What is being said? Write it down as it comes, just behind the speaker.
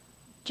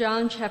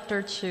John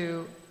chapter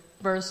 2,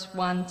 verse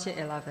 1 to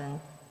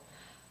 11.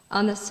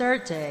 On the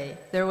third day,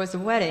 there was a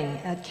wedding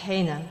at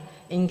Cana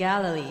in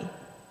Galilee,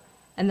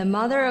 and the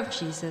mother of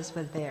Jesus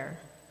was there.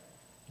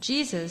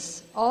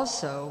 Jesus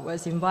also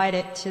was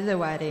invited to the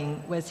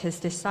wedding with his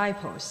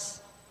disciples.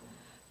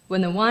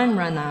 When the wine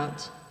ran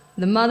out,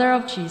 the mother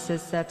of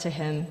Jesus said to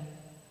him,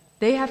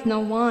 "They have no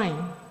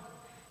wine."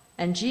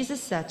 And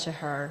Jesus said to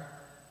her,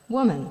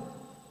 "Woman,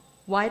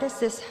 why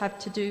does this have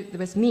to do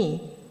with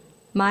me?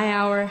 My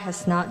hour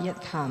has not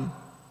yet come."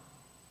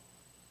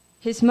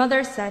 His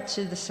mother said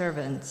to the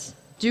servants,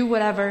 "Do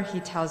whatever he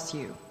tells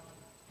you."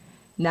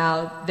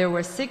 Now there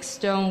were 6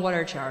 stone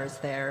water jars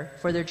there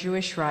for the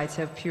Jewish rites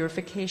of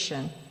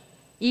purification,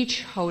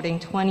 each holding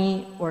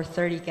 20 or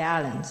 30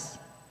 gallons.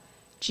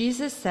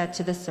 Jesus said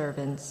to the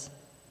servants,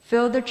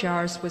 "Fill the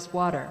jars with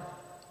water."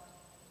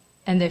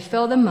 And they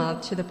filled them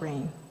up to the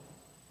brim.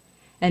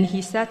 And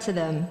he said to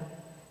them,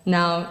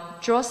 "Now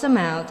draw some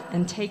out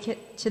and take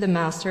it to the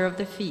master of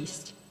the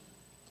feast."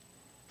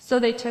 So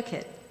they took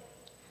it.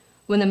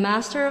 When the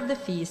master of the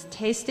feast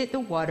tasted the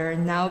water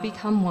now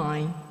become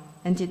wine,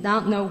 and did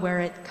not know where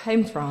it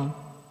came from,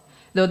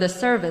 though the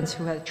servants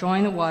who had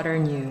joined the water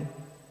knew,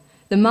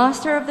 the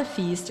master of the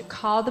feast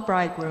called the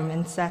bridegroom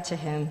and said to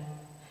him,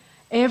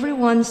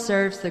 "Everyone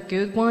serves the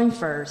good wine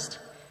first,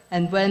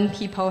 and when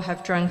people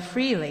have drunk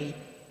freely,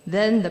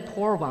 then the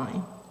poor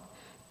wine.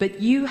 But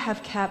you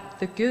have kept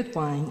the good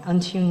wine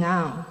until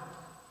now."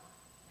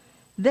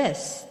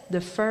 This,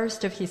 the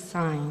first of his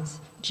signs,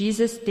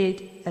 Jesus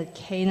did at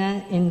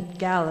Cana in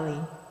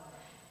Galilee,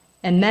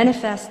 and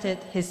manifested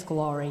his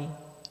glory,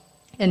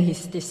 and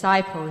his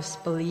disciples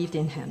believed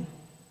in him.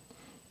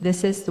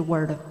 This is the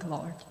word of the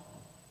Lord.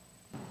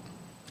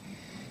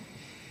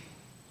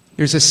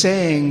 There's a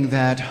saying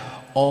that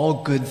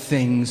all good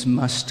things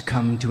must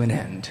come to an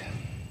end.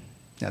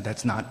 Now,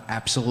 that's not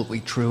absolutely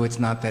true. It's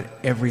not that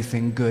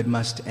everything good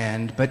must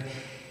end, but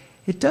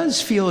it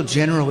does feel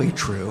generally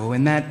true,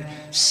 and that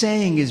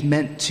saying is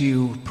meant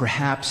to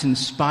perhaps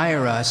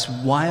inspire us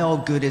while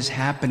good is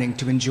happening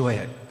to enjoy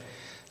it.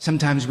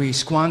 Sometimes we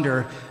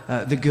squander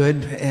the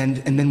good,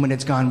 and then when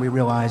it's gone, we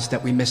realize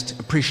that we missed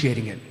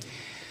appreciating it.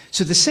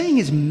 So the saying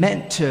is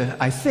meant to,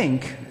 I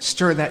think,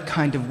 stir that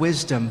kind of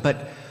wisdom,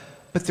 but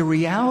the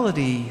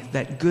reality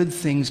that good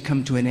things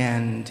come to an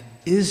end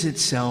is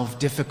itself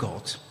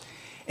difficult.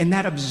 And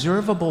that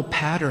observable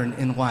pattern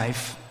in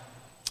life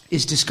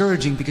is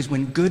discouraging, because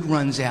when good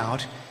runs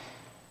out,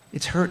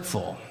 it's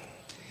hurtful,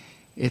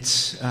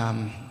 it's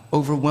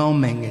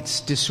overwhelming,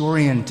 it's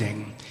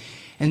disorienting.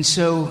 And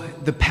so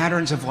the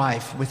patterns of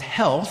life with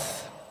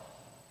health,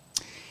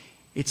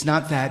 it's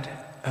not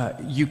that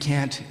you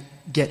can't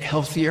get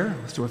healthier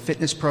through a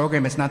fitness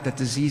program. It's not that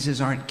diseases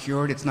aren't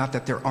cured. It's not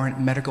that there aren't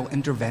medical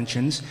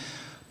interventions.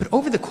 But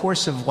over the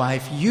course of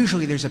life,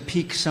 usually there's a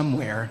peak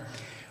somewhere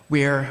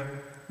where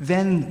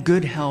then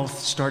good health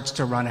starts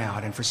to run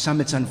out. And for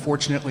some, it's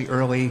unfortunately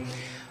early.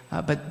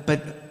 But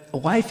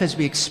life as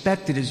we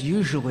expect it is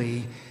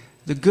usually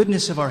the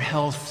goodness of our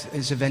health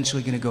is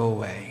eventually going to go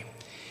away.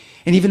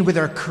 And even with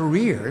our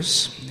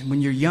careers,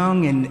 when you're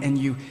young and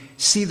you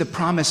see the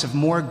promise of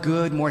more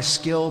good, more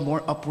skill,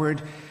 more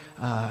upward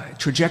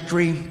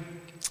trajectory,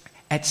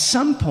 at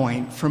some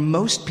point, for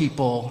most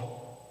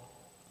people,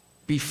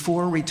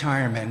 before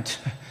retirement,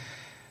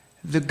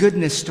 the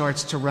goodness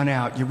starts to run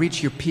out. You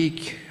reach your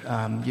peak,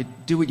 you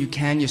do what you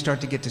can, you start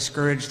to get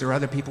discouraged. There are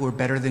other people who are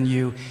better than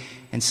you,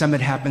 and some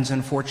it happens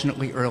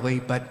unfortunately early,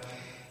 but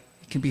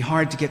it can be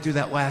hard to get through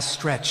that last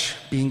stretch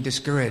being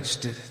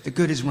discouraged. The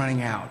good is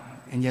running out,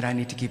 and yet I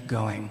need to keep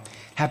going.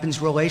 Happens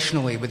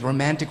relationally, with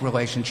romantic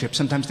relationships.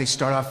 Sometimes they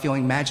start off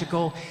feeling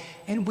magical,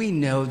 and we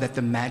know that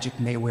the magic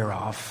may wear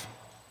off.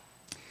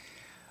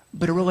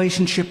 But a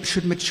relationship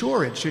should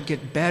mature, it should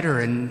get better,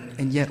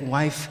 and yet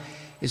life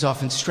is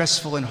often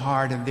stressful and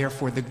hard, and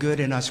therefore the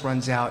good in us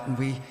runs out, and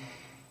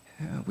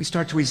we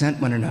start to resent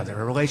one another.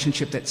 A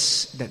relationship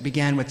that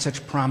began with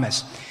such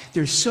promise.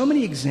 There's so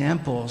many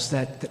examples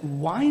that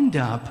wind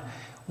up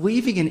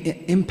leaving an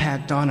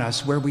impact on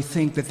us where we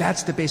think that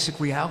that's the basic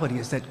reality,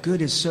 is that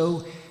good is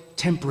so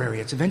temporary.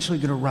 It's eventually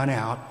going to run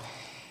out.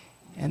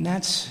 And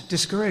that's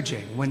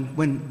discouraging.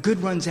 When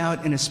good runs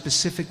out in a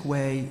specific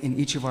way in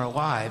each of our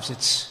lives,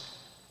 it's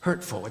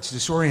hurtful, it's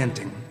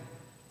disorienting.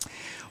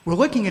 We're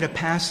looking at a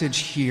passage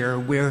here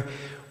where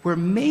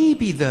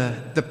maybe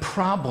the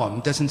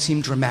problem doesn't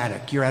seem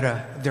dramatic. They're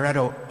at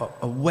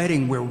a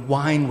wedding where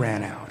wine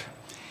ran out.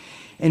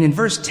 And in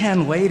verse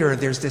 10 later,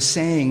 there's this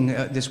saying,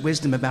 this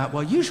wisdom about,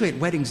 well, usually at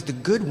weddings, the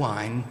good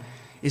wine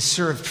is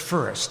served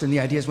first. And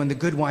the idea is when the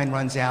good wine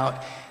runs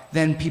out,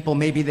 then people,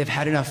 maybe they've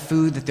had enough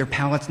food that their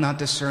palate's not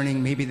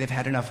discerning. Maybe they've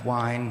had enough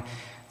wine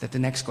that the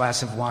next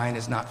glass of wine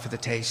is not for the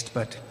taste,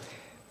 but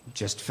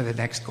just for the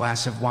next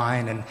glass of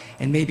wine.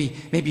 And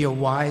maybe a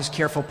wise,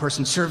 careful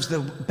person serves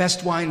the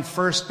best wine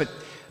first,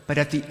 but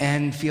at the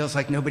end feels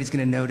like nobody's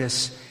going to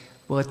notice.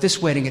 Well, at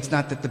this wedding, it's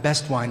not that the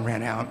best wine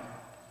ran out.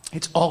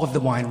 It's all of the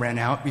wine ran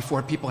out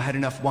before people had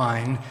enough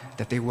wine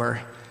that they were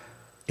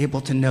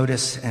able to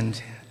notice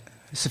and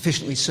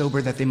sufficiently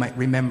sober that they might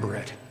remember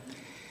it.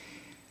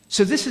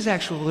 So this is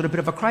actually a little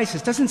bit of a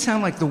crisis. Doesn't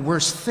sound like the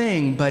worst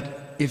thing,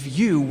 but if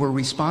you were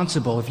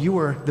responsible, if you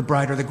were the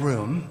bride or the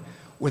groom,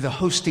 or the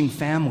hosting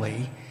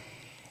family,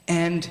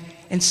 and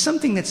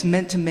something that's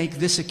meant to make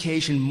this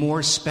occasion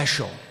more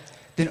special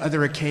than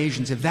other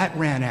occasions, if that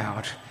ran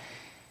out,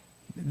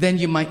 then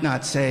you might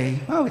not say,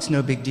 oh, it's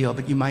no big deal,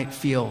 but you might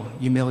feel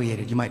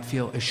humiliated, you might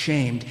feel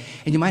ashamed,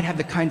 and you might have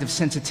the kind of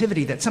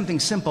sensitivity that something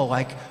simple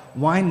like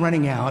wine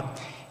running out,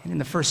 and in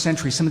the first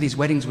century, some of these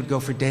weddings would go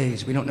for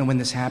days. We don't know when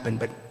this happened,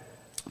 but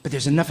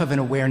there's enough of an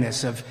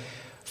awareness of,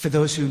 for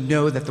those who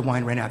know that the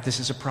wine ran out, this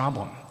is a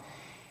problem.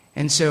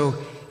 And so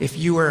if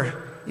you were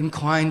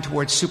inclined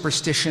towards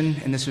superstition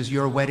and this was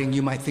your wedding,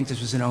 you might think this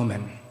was an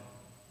omen.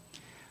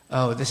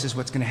 Oh, this is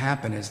what's going to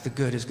happen, is the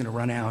good is going to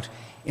run out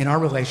in our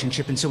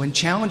relationship. And so when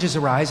challenges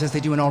arise, as they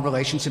do in all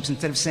relationships,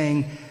 instead of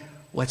saying,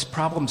 let's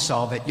problem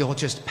solve it, you'll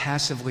just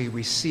passively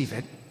receive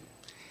it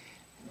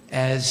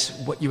as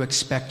what you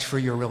expect for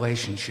your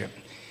relationship,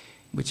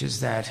 which is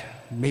that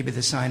maybe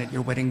the sign at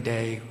your wedding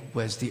day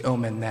was the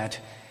omen that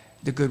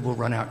the good will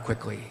run out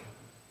quickly,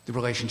 the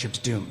relationship's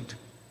doomed.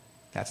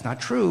 That's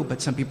not true,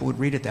 but some people would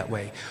read it that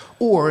way.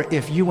 Or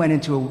if you went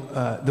into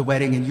the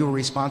wedding and you were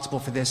responsible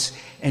for this,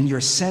 and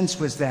your sense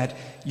was that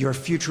your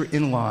future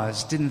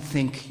in-laws didn't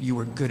think you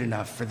were good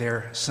enough for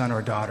their son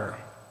or daughter,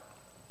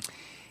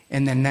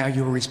 and then now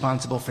you were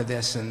responsible for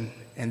this, and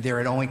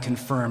there it only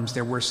confirms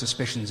their worst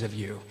suspicions of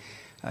you,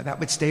 that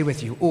would stay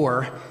with you.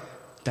 Or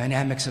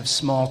dynamics of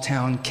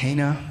small-town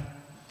Cana,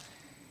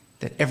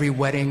 that every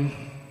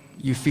wedding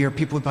you fear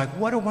people would be like,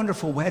 what a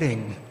wonderful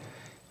wedding.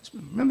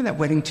 Remember that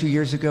wedding 2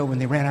 years ago when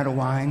they ran out of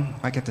wine,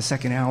 like at the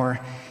second hour,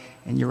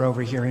 and you're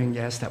overhearing,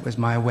 yes, that was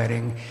my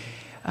wedding.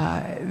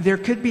 There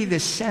could be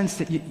this sense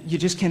that you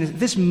just can't,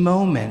 this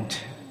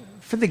moment,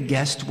 for the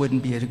guest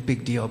wouldn't be a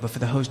big deal, but for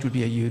the host would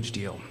be a huge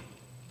deal.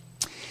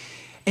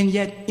 And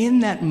yet,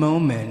 in that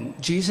moment,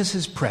 Jesus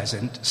is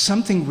present,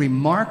 something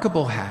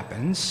remarkable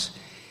happens,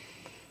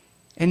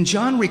 and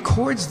John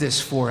records this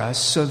for us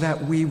so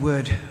that we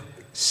would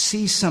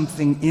see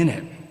something in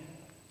it.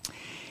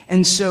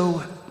 And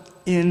so,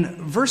 in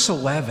verse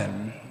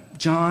 11,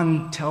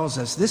 John tells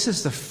us this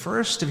is the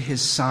first of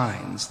his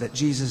signs that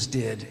Jesus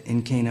did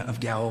in Cana of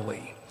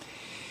Galilee.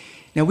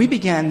 Now, we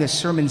began this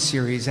sermon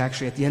series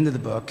actually at the end of the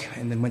book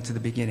and then went to the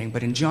beginning.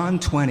 But in John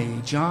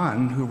 20,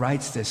 John, who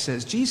writes this,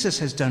 says, Jesus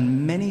has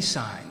done many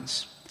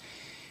signs,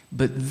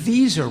 but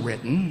these are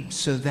written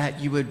so that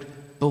you would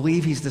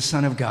believe he's the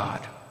Son of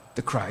God,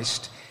 the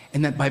Christ,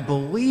 and that by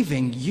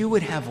believing you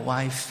would have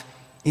life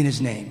in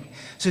his name.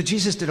 So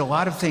Jesus did a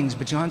lot of things,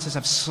 but John says,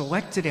 I've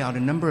selected out a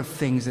number of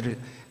things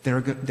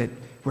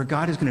where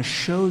God is going to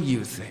show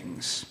you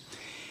things.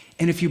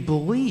 And if you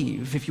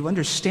believe, if you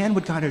understand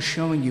what God is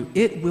showing you,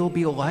 it will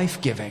be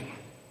life-giving.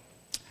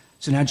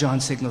 So now John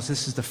signals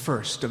this is the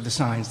first of the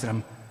signs that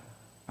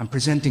I'm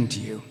presenting to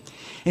you.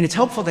 And it's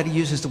helpful that he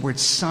uses the word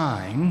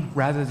sign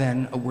rather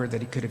than a word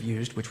that he could have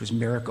used, which was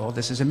miracle.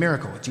 This is a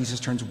miracle. Jesus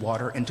turns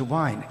water into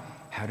wine.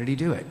 How did he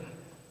do it?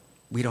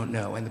 We don't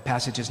know, and the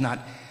passage is not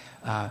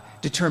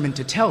determined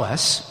to tell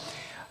us.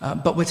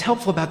 But what's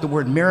helpful about the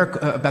word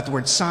miracle, about the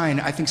word sign,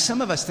 I think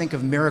some of us think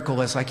of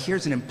miracle as like,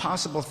 here's an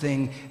impossible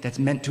thing that's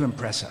meant to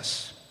impress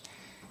us.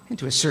 And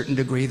to a certain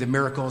degree, the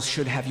miracles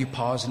should have you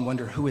pause and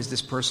wonder, who is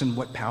this person?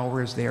 What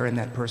power is there in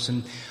that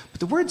person? But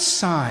the word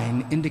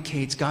sign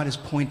indicates God is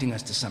pointing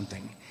us to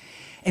something.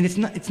 And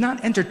it's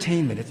not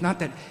entertainment. It's not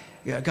that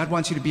God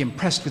wants you to be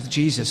impressed with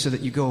Jesus so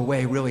that you go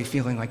away really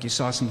feeling like you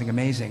saw something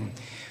amazing.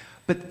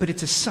 But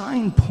it's a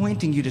sign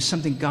pointing you to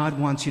something God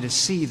wants you to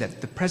see, that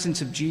the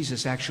presence of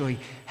Jesus actually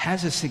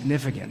has a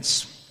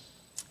significance.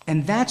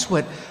 And that's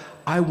what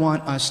I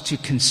want us to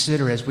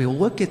consider as we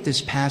look at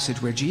this passage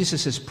where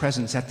Jesus'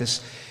 presence at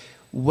this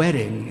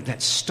wedding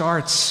that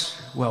starts,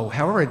 well,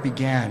 however it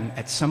began,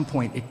 at some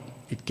point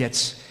it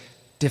gets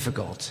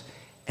difficult.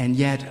 And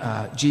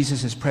yet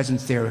Jesus'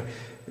 presence there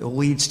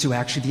leads to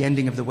actually the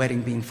ending of the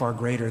wedding being far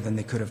greater than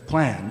they could have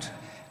planned.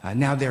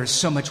 Now there's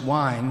so much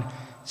wine,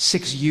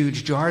 6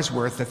 huge jars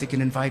worth, that they can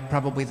invite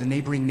probably the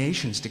neighboring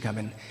nations to come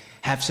and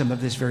have some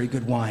of this very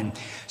good wine.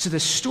 So the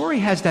story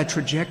has that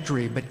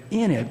trajectory, but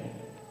in it,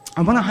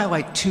 I want to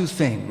highlight 2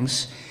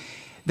 things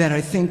that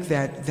I think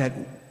that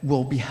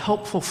will be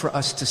helpful for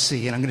us to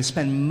see. And I'm going to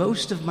spend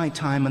most of my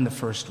time on the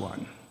first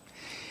one.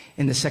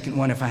 In the second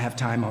one, if I have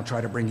time, I'll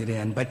try to bring it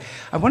in. But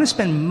I want to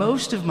spend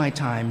most of my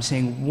time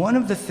saying one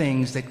of the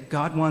things that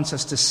God wants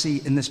us to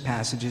see in this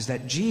passage is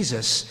that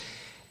Jesus,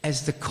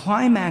 as the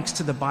climax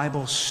to the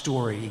Bible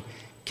story,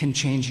 can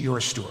change your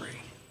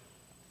story.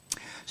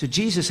 So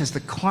Jesus, as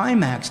the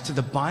climax to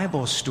the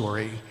Bible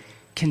story,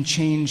 can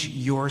change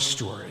your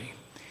story.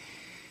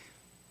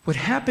 What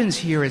happens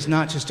here is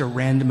not just a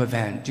random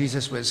event.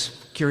 Jesus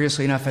was,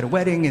 curiously enough, at a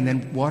wedding, and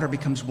then water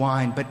becomes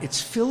wine, but it's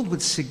filled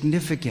with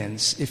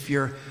significance if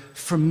you're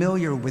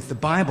familiar with the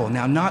Bible.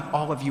 Now, not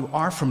all of you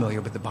are familiar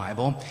with the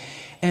Bible,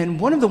 and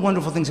one of the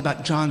wonderful things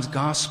about John's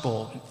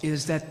Gospel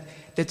is that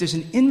there's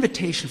an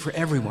invitation for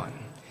everyone,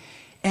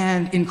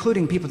 and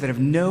including people that have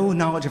no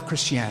knowledge of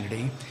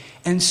Christianity,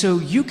 And so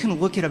you can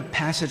look at a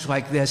passage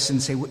like this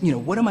and say,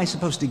 what am I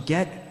supposed to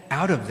get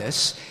out of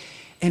this?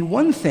 And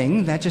one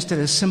thing that just at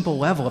a simple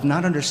level of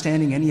not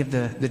understanding any of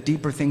the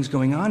deeper things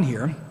going on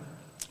here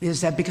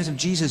is that because of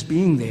Jesus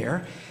being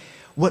there,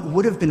 what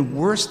would have been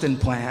worse than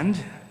planned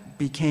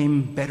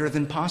became better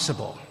than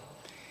possible.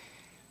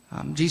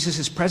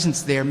 Jesus'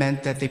 presence there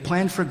meant that they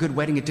planned for a good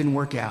wedding, it didn't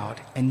work out,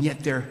 and yet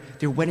their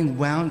wedding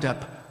wound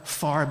up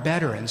far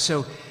better. And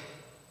so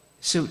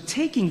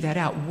taking that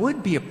out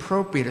would be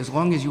appropriate as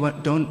long as you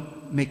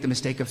don't make the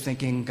mistake of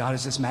thinking God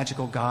is this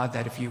magical God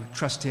that if you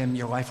trust him,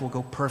 your life will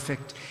go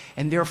perfect.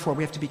 And therefore,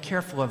 we have to be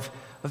careful of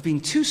being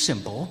too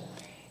simple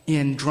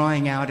in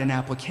drawing out an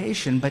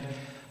application.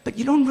 But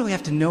you don't really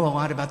have to know a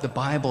lot about the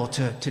Bible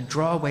to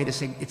draw a way to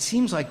say, it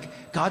seems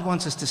like God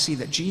wants us to see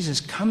that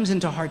Jesus comes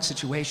into hard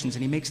situations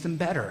and he makes them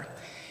better.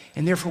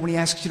 And therefore, when he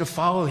asks you to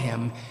follow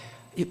him,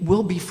 it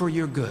will be for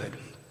your good.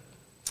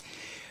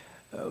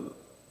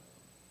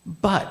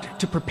 But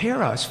to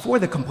prepare us for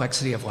the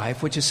complexity of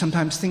life, which is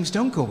sometimes things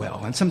don't go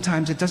well, and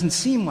sometimes it doesn't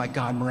seem like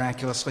God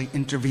miraculously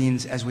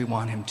intervenes as we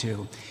want him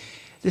to.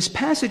 This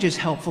passage is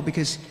helpful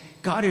because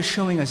God is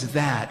showing us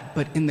that,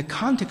 but in the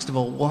context of a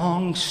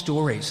long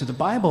story. So the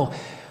Bible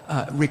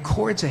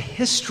records a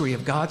history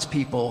of God's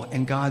people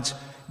and God's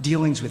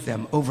dealings with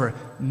them over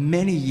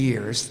many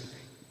years.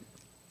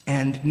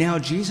 And now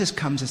Jesus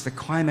comes as the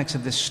climax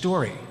of this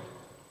story.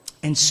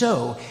 And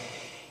so,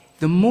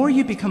 the more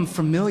you become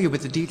familiar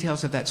with the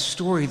details of that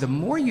story, the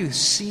more you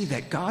see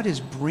that God is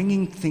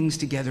bringing things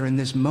together in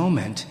this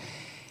moment.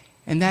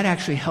 And that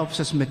actually helps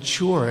us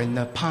mature in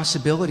the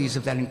possibilities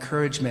of that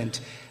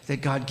encouragement that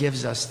God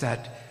gives us,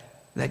 that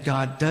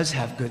God does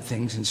have good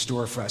things in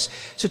store for us.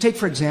 So take,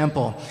 for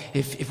example,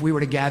 if we were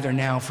to gather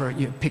now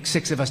pick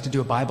 6 of us to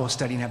do a Bible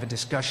study and have a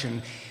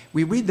discussion,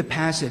 we read the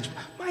passage.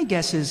 My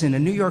guess is in a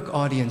New York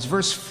audience,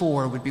 verse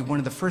 4 would be one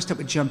of the first that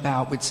would jump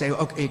out, would say,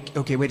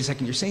 okay, wait a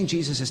second, you're saying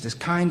Jesus is this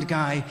kind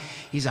guy,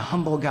 he's a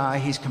humble guy,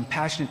 he's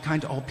compassionate,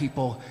 kind to all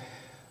people.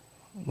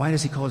 Why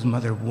does he call his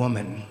mother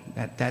woman?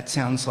 That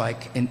sounds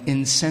like an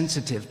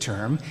insensitive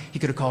term. He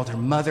could have called her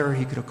mother,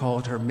 he could have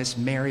called her Miss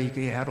Mary,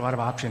 he had a lot of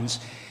options.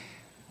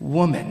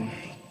 Woman.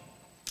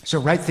 So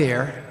right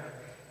there,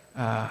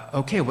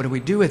 okay, what do we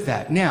do with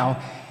that? Now,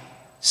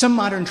 some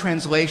modern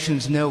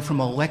translations know from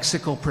a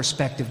lexical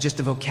perspective, just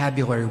a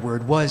vocabulary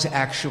word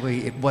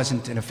it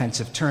wasn't an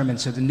offensive term.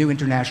 And so the New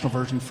International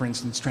Version, for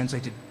instance,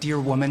 translated dear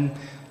woman.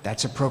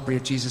 That's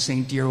appropriate. Jesus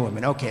saying dear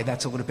woman. Okay,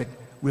 that's a little bit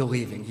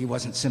relieving. He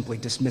wasn't simply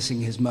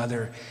dismissing his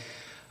mother.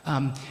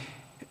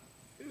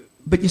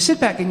 But you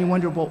sit back and you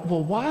wonder,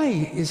 well, why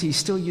is he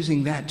still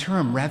using that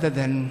term rather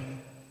than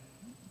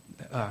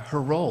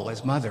her role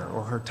as mother,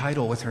 or her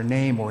title with her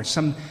name, or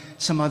some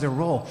other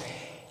role?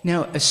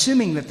 Now,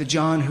 assuming that the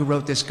John who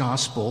wrote this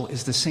gospel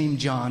is the same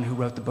John who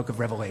wrote the book of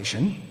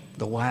Revelation,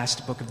 the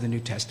last book of the New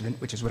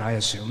Testament, which is what I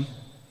assume.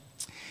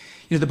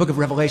 The book of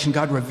Revelation,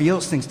 God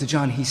reveals things to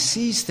John. He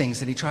sees things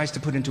that he tries to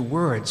put into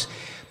words.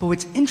 But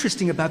what's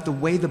interesting about the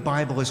way the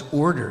Bible is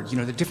ordered,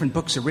 the different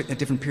books are written at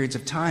different periods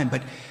of time,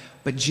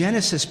 but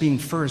Genesis being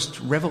first,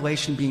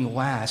 Revelation being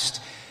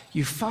last,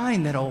 you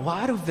find that a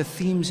lot of the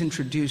themes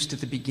introduced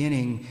at the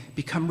beginning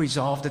become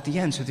resolved at the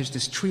end. So there's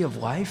this tree of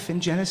life in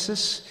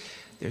Genesis.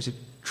 There's a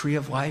tree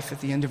of life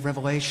at the end of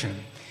Revelation.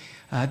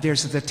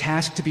 There's the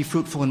task to be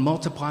fruitful and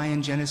multiply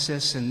in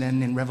Genesis, and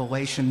then in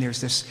Revelation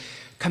there's this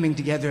coming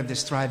together of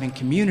this thriving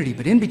community.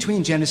 But in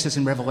between Genesis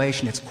and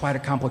Revelation, it's quite a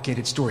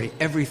complicated story.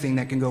 Everything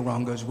that can go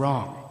wrong goes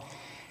wrong.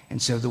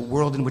 And so the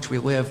world in which we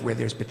live, where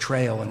there's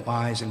betrayal and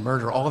lies and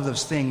murder, all of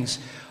those things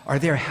are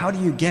there. How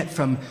do you get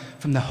from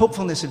the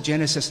hopefulness of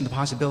Genesis and the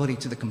possibility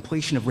to the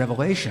completion of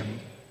Revelation?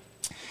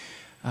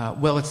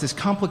 Well, it's this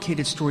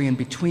complicated story in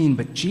between,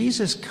 but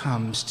Jesus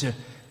comes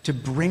to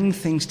bring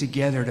things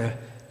together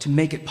to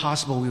make it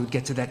possible we would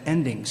get to that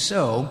ending.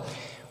 So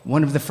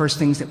one of the first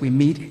things that we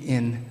meet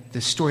in the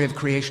story of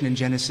creation in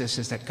Genesis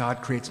is that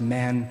God creates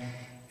man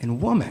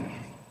and woman.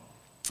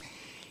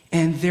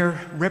 And they're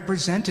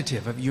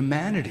representative of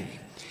humanity.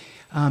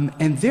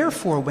 And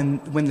therefore,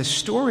 when the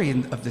story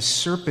of the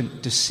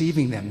serpent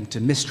deceiving them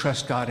to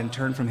mistrust God and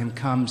turn from him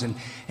comes,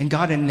 and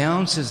God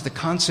announces the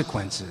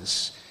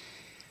consequences,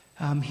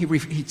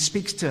 he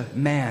speaks to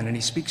man and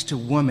he speaks to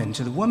woman.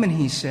 To the woman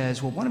he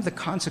says, well, one of the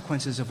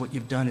consequences of what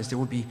you've done is there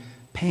will be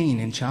pain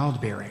in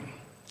childbearing.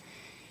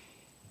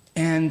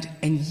 And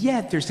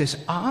yet there's this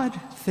odd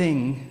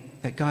thing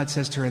that God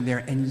says to her in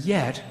there, and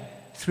yet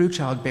through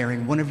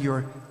childbearing, one of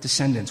your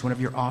descendants, one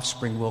of your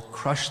offspring will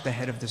crush the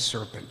head of the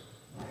serpent.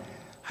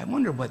 I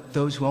wonder what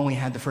those who only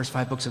had the first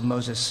 5 books of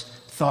Moses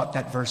thought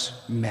that verse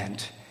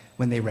meant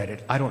when they read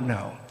it. I don't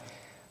know.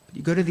 But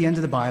you go to the end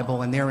of the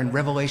Bible, and there in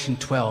Revelation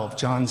 12,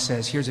 John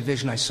says, here's a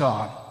vision I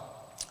saw.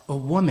 A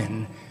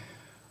woman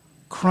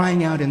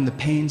crying out in the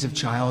pains of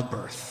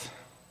childbirth.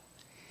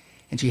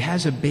 And she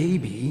has a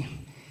baby,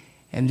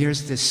 and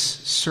there's this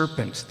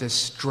serpent,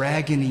 this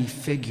dragon-y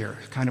figure,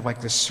 kind of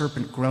like the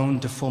serpent grown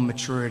to full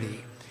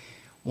maturity,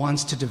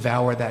 wants to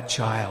devour that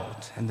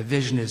child. And the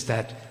vision is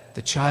that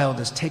the child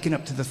is taken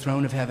up to the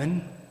throne of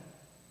heaven.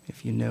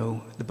 If you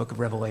know the book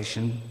of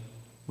Revelation,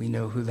 we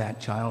know who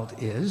that child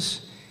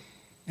is.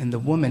 And the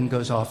woman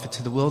goes off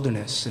into the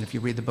wilderness. And if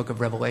you read the book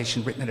of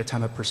Revelation, written at a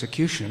time of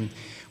persecution,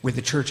 where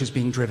the church is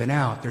being driven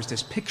out, there's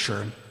this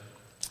picture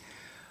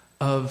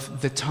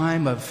of the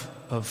time of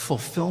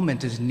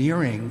fulfillment is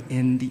nearing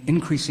in the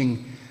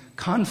increasing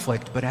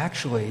conflict, but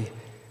actually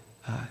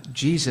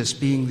Jesus,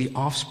 being the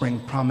offspring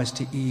promised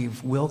to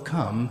Eve, will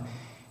come,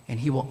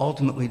 and he will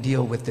ultimately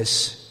deal with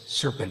this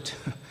serpent.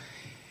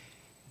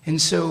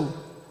 And so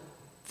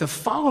the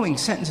following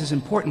sentence is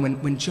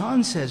important. When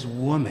John says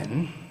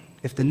woman,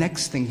 if the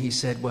next thing he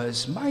said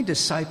was, my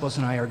disciples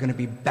and I are going to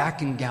be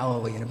back in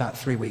Galilee in about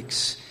 3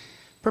 weeks,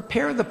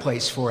 prepare the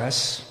place for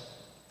us.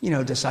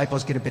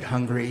 Disciples get a bit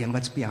hungry, and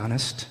let's be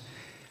honest,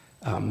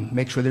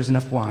 make sure there's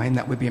enough wine.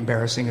 That would be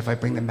embarrassing if I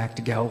bring them back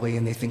to Galilee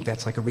and they think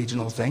that's like a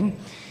regional thing.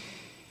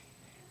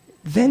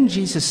 Then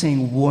Jesus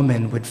saying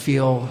woman would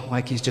feel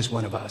like he's just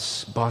one of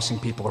us, bossing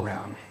people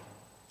around.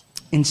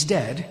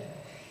 Instead,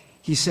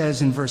 he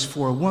says in verse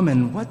 4,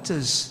 woman, what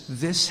does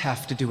this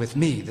have to do with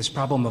me, this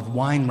problem of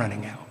wine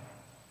running out?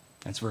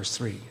 That's verse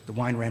 3. The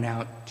wine ran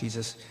out.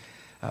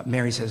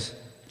 Mary says,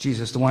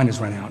 Jesus, the wine has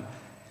run out.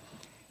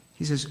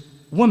 He says,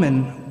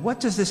 woman, what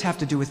does this have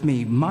to do with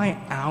me? My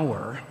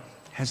hour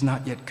has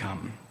not yet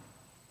come.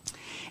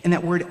 And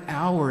that word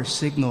hour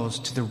signals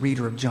to the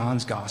reader of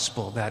John's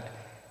gospel that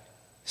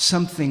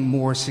something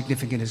more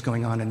significant is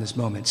going on in this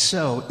moment.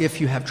 So if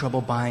you have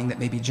trouble buying that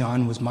maybe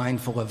John was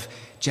mindful of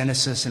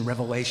Genesis and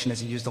Revelation as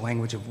he used the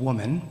language of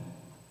woman,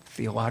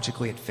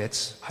 theologically it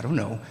fits. I don't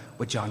know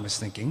what John was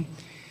thinking.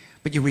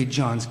 But you read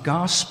John's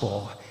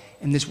gospel,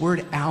 and this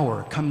word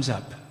hour comes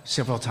up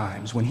several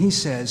times. When he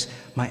says,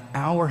 my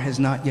hour has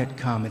not yet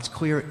come, it's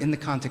clear in the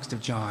context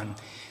of John,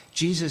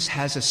 Jesus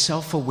has a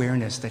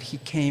self-awareness that he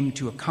came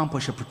to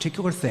accomplish a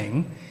particular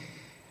thing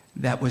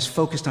that was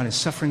focused on his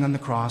suffering on the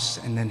cross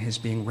and then his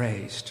being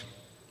raised.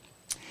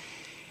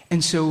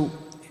 And so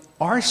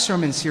our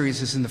sermon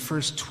series is in the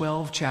first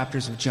 12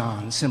 chapters of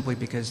John, simply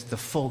because the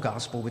full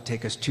gospel would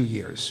take us 2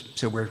 years.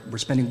 So we're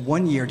spending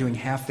 1 year doing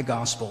half the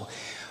gospel.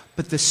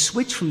 But the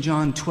switch from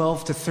John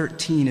 12 to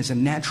 13 is a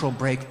natural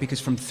break, because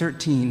from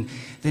 13,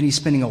 then he's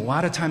spending a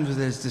lot of time with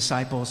his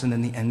disciples, and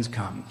then the ends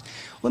come.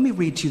 Let me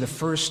read to you the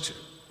first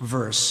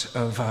verse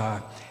of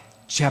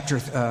chapter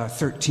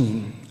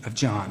 13 of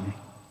John.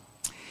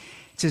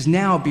 It says,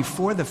 now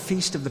before the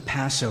feast of the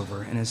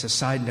Passover, and as a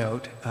side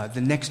note,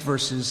 the next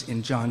verses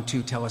in John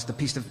 2 tell us the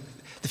feast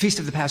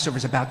of the Passover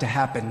is about to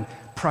happen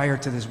prior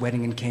to this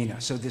wedding in Cana.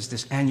 So there's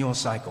this annual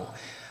cycle.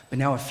 But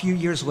now a few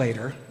years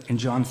later, in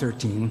John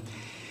 13,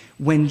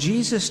 when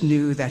Jesus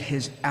knew that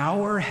his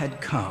hour had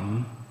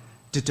come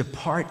to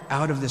depart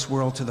out of this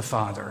world to the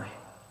Father,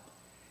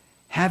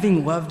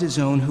 having loved his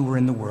own who were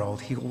in the world,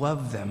 he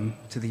loved them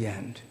to the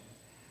end.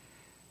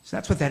 So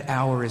that's what that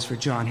hour is for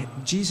John.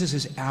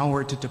 Jesus'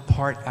 hour to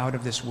depart out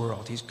of this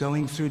world. He's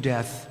going through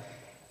death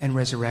and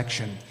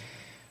resurrection.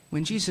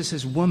 When Jesus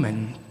says,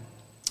 woman,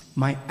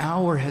 my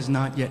hour has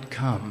not yet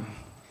come,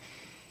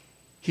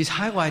 he's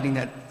highlighting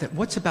that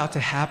what's about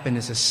to happen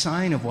is a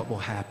sign of what will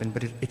happen,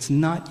 but it's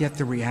not yet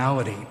the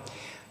reality.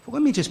 But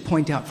let me just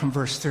point out from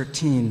verse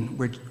 13,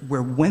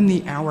 where when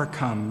the hour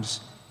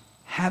comes,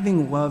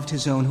 having loved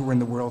his own who were in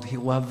the world, he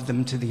loved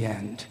them to the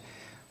end.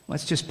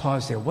 Let's just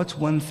pause there. What's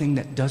one thing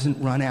that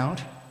doesn't run out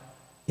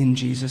in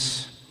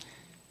Jesus?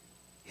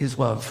 His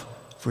love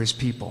for his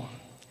people.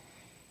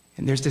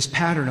 And there's this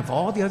pattern of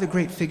all the other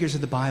great figures of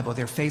the Bible,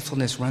 their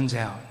faithfulness runs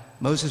out.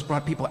 Moses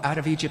brought people out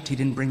of Egypt. He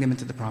didn't bring them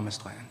into the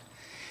promised land.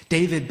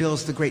 David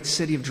builds the great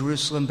city of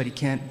Jerusalem, but he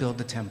can't build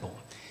the temple.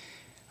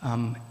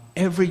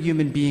 Every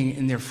human being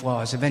in their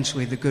flaws,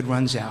 eventually the good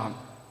runs out.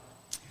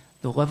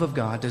 The love of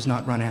God does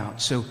not run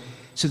out. So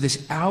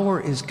this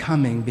hour is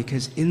coming,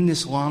 because in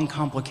this long,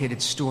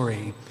 complicated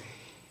story,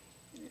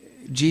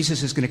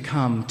 Jesus is going to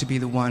come to be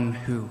the one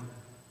who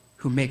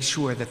makes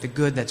sure that the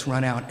good that's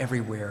run out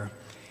everywhere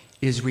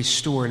is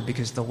restored,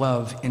 because the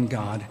love in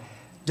God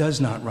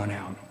does not run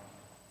out.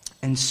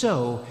 And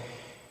so,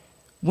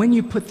 when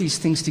you put these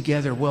things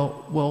together,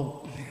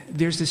 well,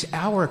 there's this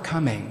hour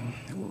coming.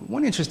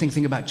 One interesting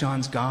thing about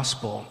John's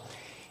gospel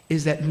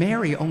is that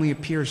Mary only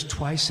appears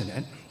twice in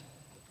it.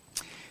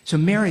 So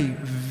Mary,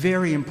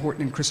 very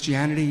important in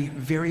Christianity,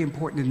 very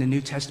important in the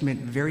New Testament,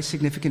 very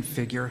significant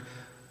figure.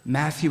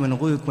 Matthew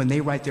and Luke, when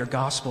they write their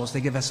gospels, they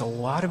give us a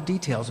lot of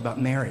details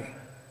about Mary.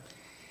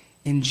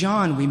 In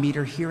John, we meet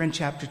her here in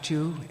chapter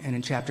 2 and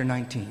in chapter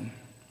 19.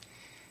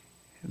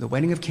 The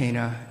wedding of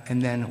Cana,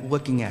 and then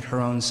looking at her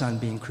own son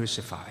being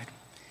crucified.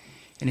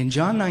 And in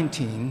John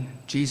 19,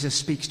 Jesus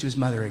speaks to his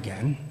mother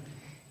again,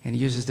 and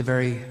he uses the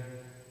very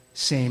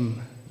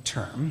same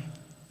term,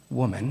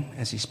 woman,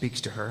 as he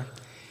speaks to her.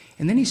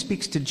 And then he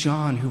speaks to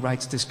John, who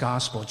writes this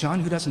gospel. John,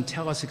 who doesn't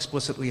tell us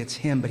explicitly it's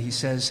him, but he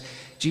says,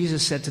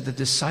 Jesus said to the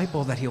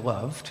disciple that he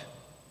loved.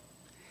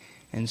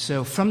 And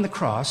so from the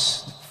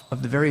cross,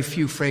 of the very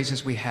few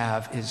phrases we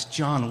have, is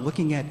John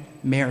looking at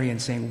Mary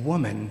and saying,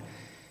 woman,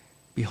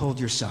 behold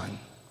your son,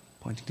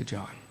 pointing to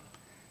John.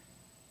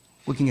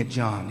 Looking at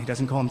John, he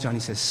doesn't call him John, he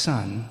says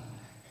son.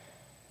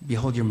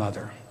 behold your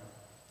mother.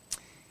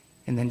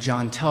 And then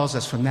John tells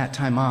us from that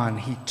time on,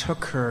 he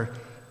took her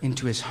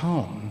into his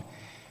home,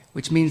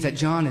 which means that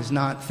John is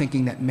not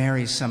thinking that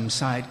Mary's some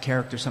side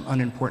character, some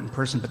unimportant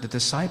person, but the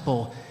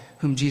disciple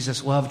whom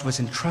Jesus loved was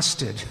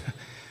entrusted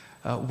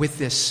with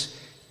this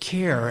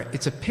care.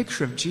 It's a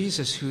picture of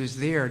Jesus who is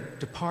there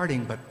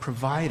departing but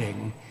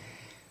providing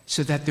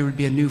so that there would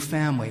be a new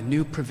family,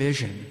 new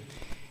provision.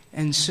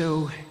 And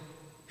so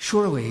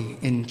surely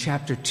in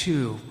chapter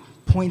 2,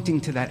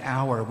 pointing to that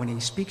hour when he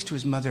speaks to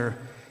his mother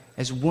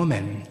as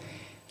woman,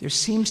 there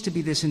seems to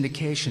be this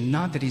indication,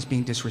 not that he's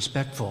being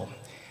disrespectful,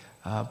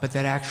 but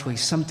that actually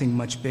something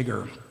much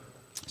bigger,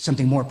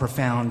 something more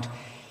profound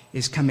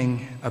is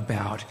coming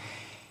about.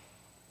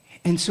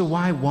 And so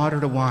why water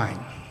to wine?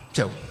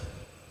 So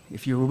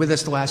if you were with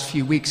us the last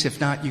few weeks, if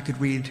not, you could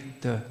read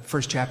the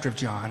first chapter of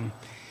John.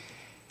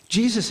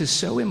 Jesus is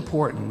so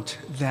important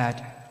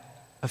that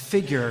a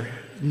figure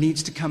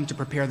needs to come to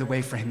prepare the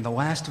way for him, the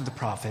last of the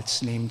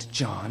prophets named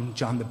John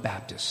the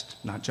Baptist,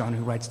 not John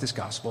who writes this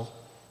gospel.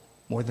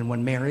 More than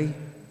one Mary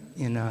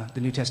in the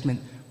New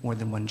Testament, more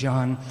than one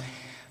John.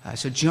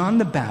 So John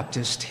the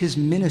Baptist, his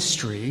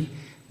ministry,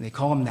 they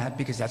call him that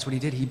because that's what he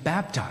did, he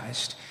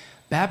baptized.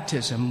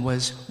 Baptism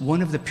was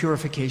one of the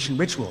purification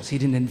rituals. He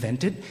didn't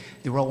invent it.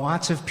 There were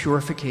lots of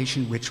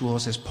purification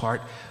rituals as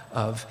part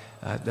of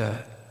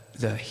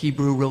the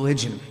Hebrew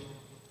religion.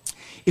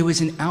 It was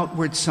an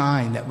outward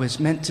sign that was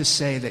meant to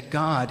say that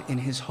God, in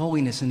his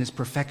holiness and his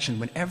perfection,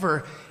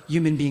 whenever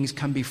human beings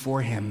come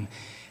before him,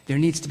 there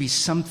needs to be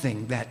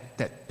something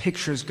that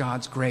pictures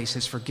God's grace,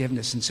 his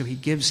forgiveness. And so he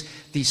gives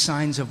these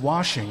signs of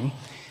washing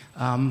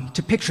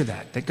to picture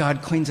that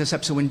God cleans us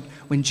up. So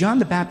when John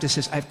the Baptist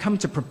says, I've come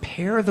to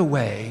prepare the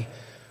way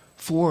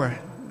for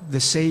the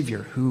Savior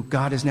who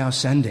God is now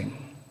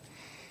sending,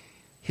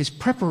 his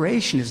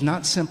preparation is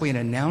not simply an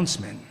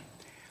announcement,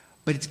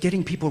 but it's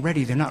getting people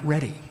ready. They're not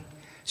ready.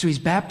 So he's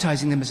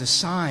baptizing them as a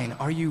sign.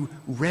 Are you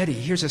ready?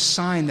 Here's a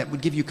sign that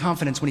would give you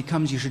confidence when he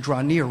comes, you should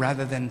draw near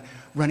rather than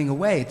running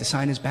away. The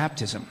sign is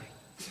baptism.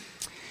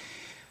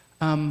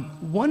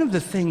 One of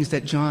the things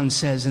that John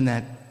says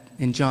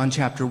in John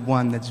chapter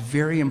 1 that's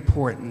very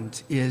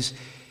important is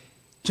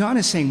John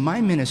is saying, my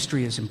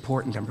ministry is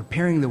important. I'm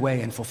preparing the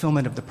way and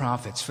fulfillment of the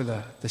prophets for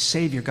the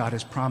Savior God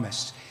has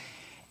promised.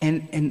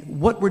 And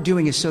what we're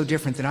doing is so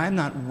different that I'm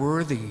not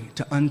worthy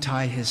to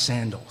untie his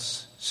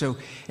sandals. So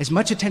as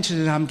much attention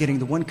as I'm getting,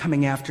 the one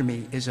coming after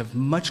me is of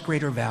much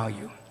greater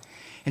value.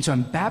 And so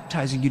I'm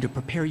baptizing you to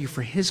prepare you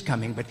for his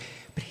coming. But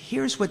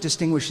here's what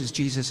distinguishes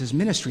Jesus'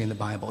 ministry in the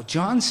Bible.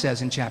 John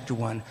says in chapter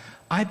 1,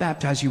 I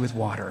baptize you with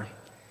water,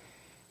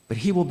 but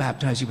he will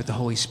baptize you with the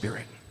Holy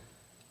Spirit.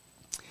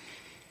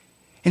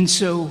 And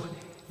so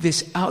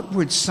this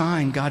outward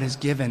sign God has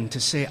given to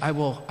say, I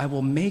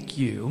will make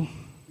you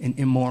an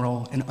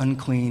immoral, an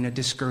unclean, a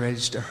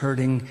discouraged, a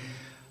hurting,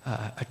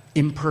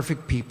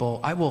 imperfect people.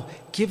 I will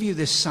give you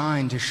this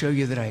sign to show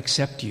you that I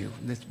accept you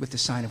with the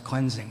sign of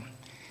cleansing.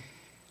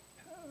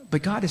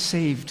 But God has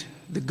saved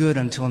the good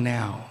until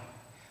now.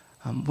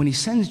 When he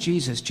sends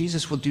Jesus,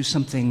 Jesus will do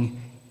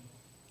something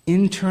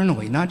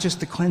internally, not just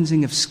the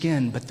cleansing of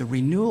skin, but the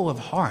renewal of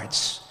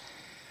hearts,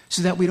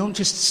 so that we don't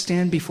just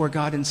stand before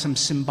God in some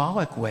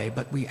symbolic way,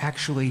 but we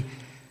actually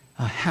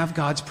have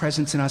God's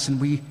presence in us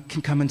and we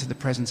can come into the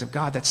presence of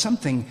God. That's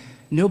something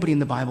nobody in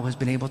the Bible has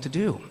been able to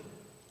do.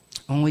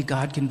 Only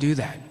God can do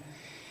that.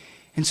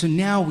 And so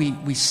now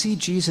we see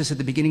Jesus at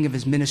the beginning of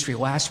his ministry.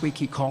 Last week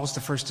he calls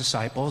the first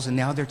disciples, and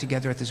now they're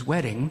together at this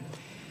wedding.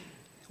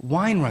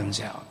 Wine runs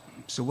out.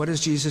 So what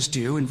does Jesus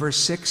do? In verse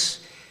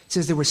 6, it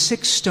says there were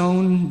 6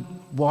 stone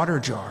water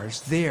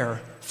jars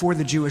there for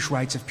the Jewish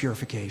rites of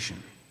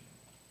purification.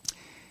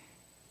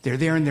 They're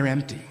there and they're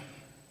empty.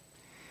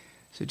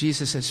 So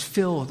Jesus says,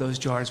 fill those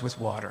jars with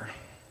water.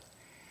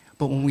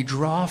 But when we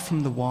draw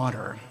from the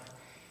water,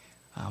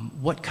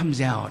 what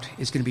comes out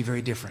is going to be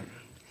very different.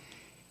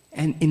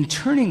 And in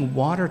turning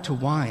water to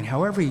wine,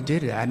 however he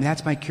did it, I mean,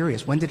 that's my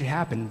curious. When did it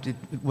happen?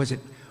 Was it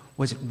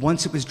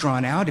once it was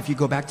drawn out? If you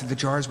go back to the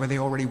jars where they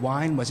already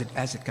wine, was it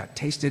as it got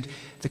tasted?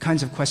 The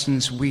kinds of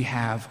questions we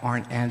have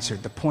aren't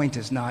answered. The point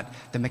is not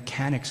the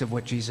mechanics of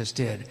what Jesus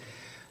did.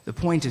 The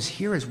point is,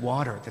 here is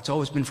water that's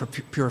always been for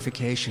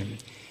purification.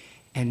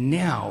 And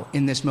now,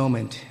 in this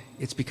moment,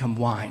 it's become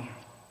wine.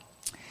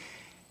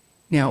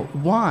 Now,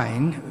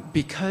 wine,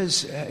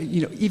 because,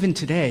 even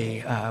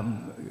today,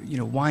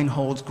 wine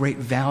holds great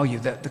value.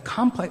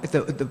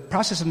 The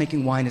process of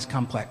making wine is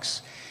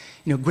complex.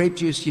 Grape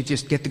juice, you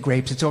just get the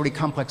grapes. It's already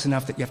complex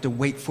enough that you have to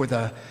wait for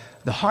the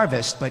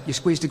harvest, but you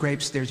squeeze the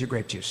grapes, there's your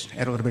grape juice.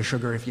 Add a little bit of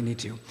sugar if you need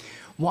to.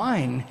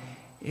 Wine,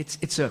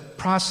 it's a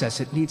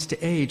process. It needs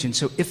to age. And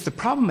so if the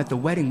problem at the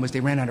wedding was they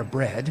ran out of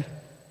bread,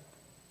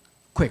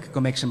 quick, go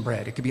make some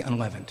bread. It could be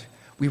unleavened.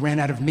 We ran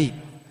out of meat.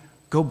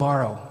 Go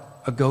borrow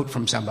a goat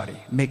from somebody,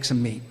 make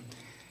some meat.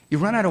 You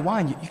run out of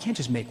wine, you can't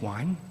just make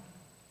wine.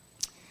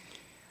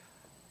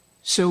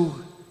 So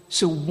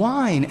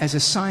wine as a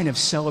sign of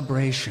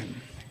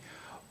celebration,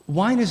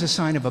 wine is a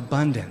sign of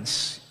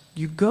abundance.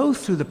 You go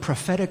through the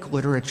prophetic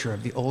literature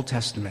of the Old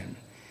Testament,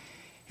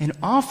 And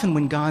often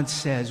when God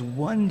says,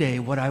 one day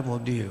what I will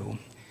do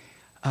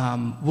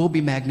will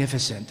be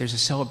magnificent, there's a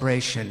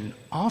celebration,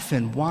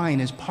 often wine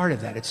is part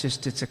of that.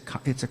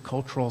 It's a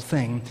cultural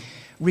thing.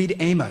 Read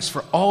Amos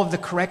for all of the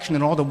correction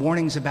and all the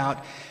warnings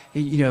about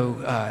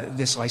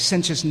this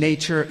licentious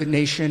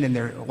nation and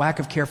their lack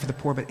of care for the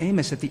poor. But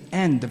Amos at the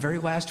end, the very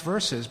last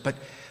verses, but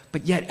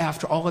yet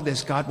after all of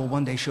this, God will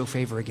one day show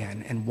favor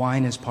again, and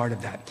wine is part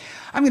of that.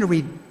 I'm going to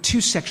read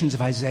 2 sections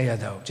of Isaiah,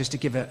 though, just to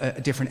give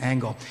a different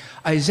angle.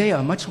 Isaiah,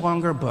 a much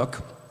longer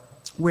book,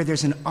 where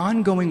there's an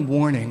ongoing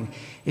warning.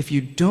 If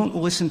you don't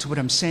listen to what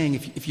I'm saying,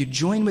 if you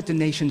join with the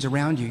nations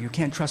around you, you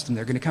can't trust them.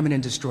 They're going to come in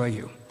and destroy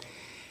you.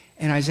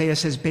 And Isaiah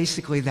says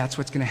basically that's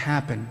what's going to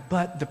happen.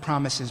 But the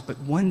promise is, but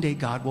one day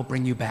God will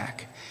bring you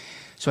back.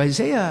 So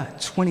Isaiah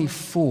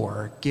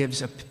 24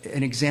 gives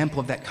an example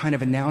of that kind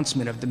of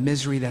announcement of the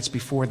misery that's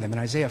before them. And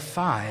Isaiah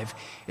 5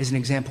 is an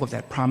example of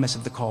that promise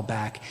of the call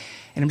back.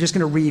 And I'm just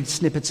going to read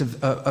snippets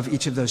of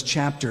each of those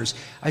chapters.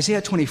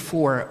 Isaiah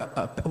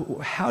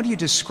 24, how do you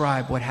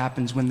describe what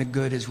happens when the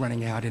good is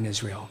running out in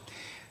Israel?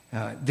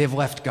 They've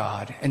left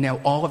God, and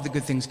now all of the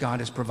good things God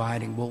is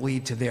providing will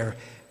lead to their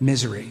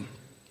misery.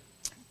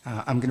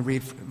 I'm going to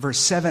read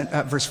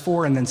verse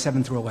 4 and then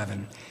 7 through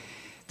 11.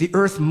 The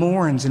earth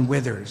mourns and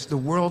withers. The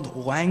world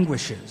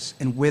languishes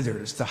and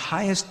withers. The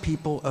highest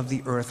people of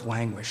the earth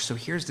languish. So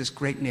here's this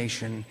great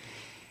nation,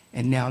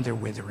 and now they're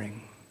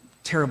withering.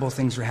 Terrible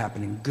things are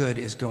happening. Good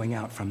is going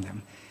out from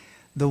them.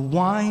 The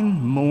wine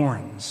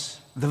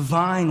mourns. The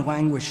vine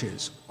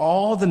languishes.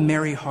 All the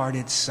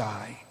merry-hearted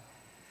sigh.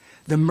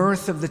 The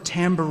mirth of the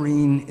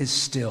tambourine is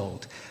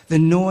stilled. The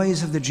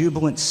noise of the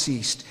jubilant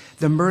ceased.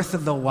 The mirth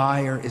of the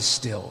lyre is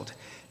stilled.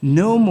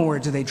 No more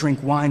do they drink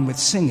wine with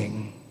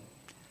singing.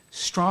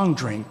 Strong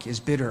drink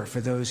is bitter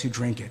for those who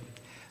drink it.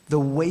 The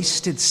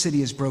wasted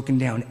city is broken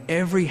down.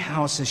 Every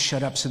house is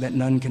shut up so that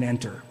none can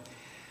enter.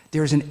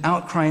 There is an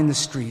outcry in the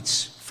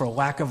streets for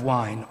lack of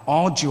wine.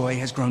 All joy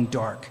has grown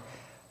dark.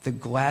 The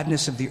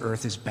gladness of the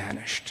earth is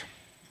banished.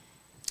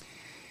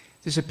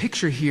 There's a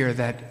picture here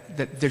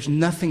that there's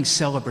nothing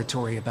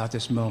celebratory about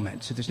this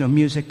moment. So there's no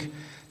music,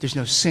 there's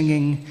no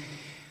singing.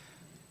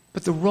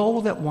 But the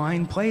role that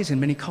wine plays in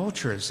many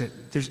cultures,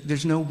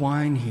 there's no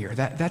wine here.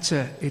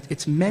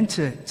 It's meant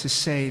to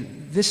say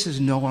this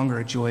is no longer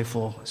a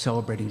joyful,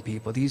 celebrating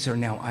people. These are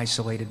now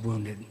isolated,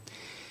 wounded.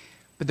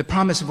 But the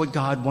promise of what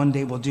God one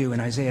day will do in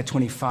Isaiah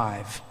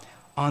 25,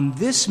 on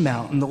this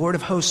mountain the Lord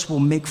of hosts will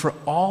make for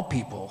all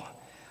people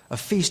a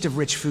feast of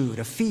rich food,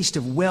 a feast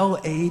of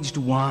well-aged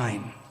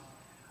wine,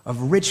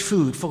 of rich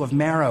food full of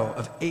marrow,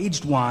 of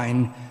aged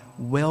wine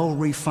well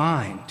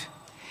refined.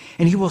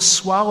 And he will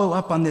swallow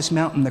up on this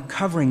mountain the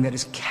covering that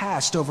is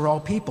cast over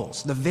all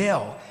peoples, the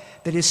veil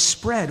that is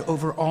spread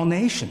over all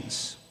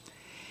nations.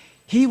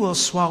 He will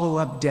swallow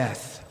up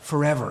death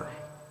forever.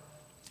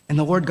 And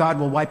the Lord God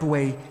will wipe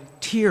away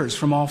tears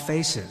from all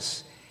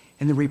faces.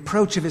 And the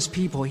reproach of his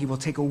people he will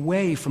take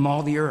away from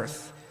all the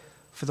earth.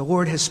 For the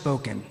Lord has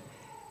spoken.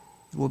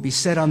 It will be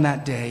said on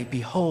that day,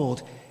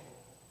 behold,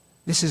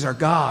 this is our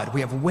God.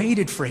 We have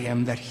waited for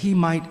him that he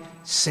might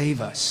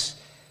save us.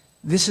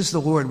 This is the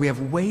Lord. We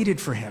have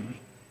waited for him.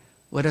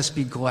 Let us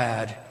be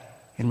glad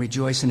and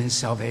rejoice in his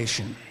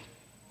salvation.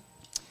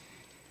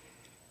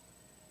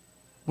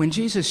 When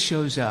Jesus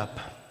shows up,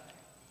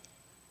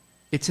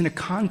 it's in a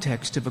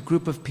context of a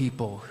group of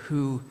people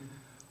who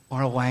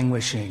are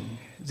languishing.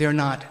 They're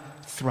not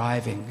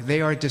thriving.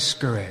 They are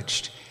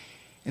discouraged.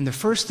 And the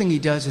first thing he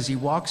does is he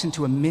walks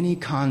into a mini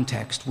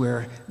context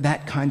where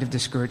that kind of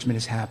discouragement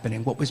is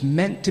happening. What was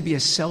meant to be a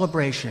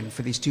celebration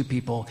for these two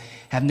people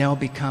have now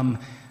become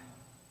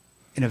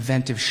an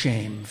event of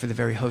shame for the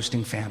very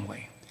hosting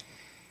family.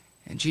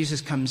 And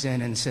Jesus comes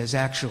in and says,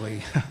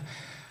 actually,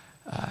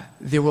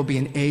 there will be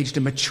an aged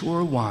and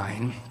mature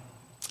wine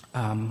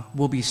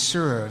will be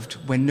served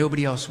when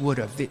nobody else would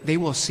have. They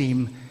will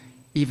seem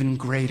even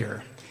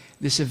greater.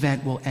 This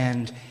event will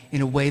end in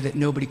a way that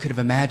nobody could have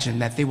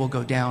imagined, that they will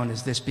go down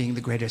as this being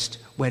the greatest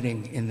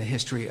wedding in the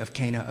history of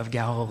Cana of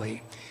Galilee.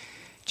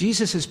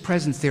 Jesus'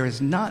 presence there is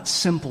not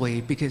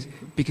simply because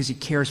he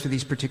cares for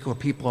these particular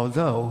people,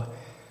 although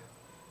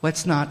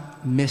let's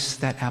not miss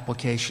that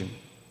application.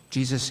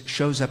 Jesus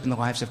shows up in the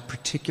lives of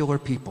particular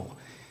people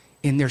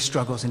in their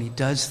struggles, and he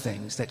does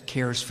things that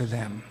cares for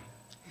them.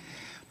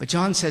 But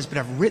John says, but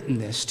I've written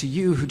this to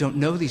you who don't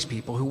know these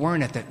people, who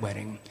weren't at that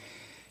wedding,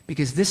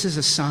 because this is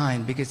a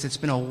sign, because it's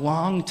been a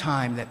long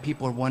time that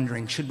people are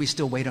wondering, should we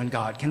still wait on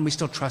God? Can we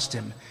still trust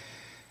him?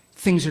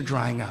 Things are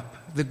drying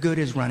up. The good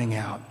is running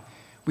out.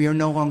 We are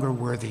no longer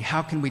worthy.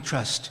 How can we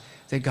trust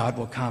that God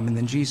will come? And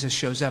then Jesus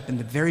shows up in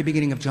the very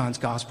beginning of John's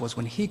gospel. Is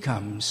when he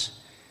comes,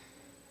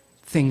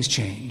 things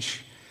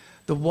change.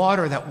 The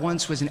water that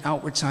once was an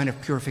outward sign of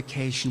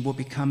purification will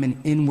become an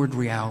inward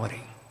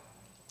reality.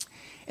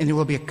 And there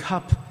will be a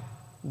cup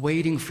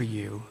waiting for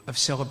you of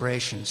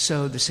celebration.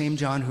 So the same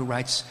John who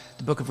writes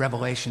the book of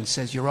Revelation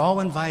says, you're all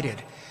invited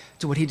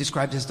to what he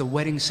describes as the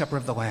wedding supper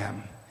of the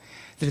Lamb.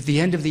 That at the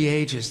end of the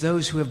ages,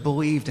 those who have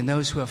believed and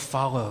those who have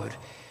followed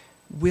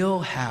will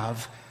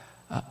have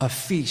a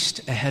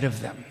feast ahead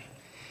of them.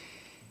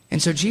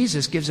 And so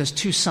Jesus gives us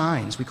two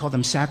signs. We call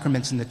them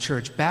sacraments in the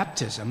church.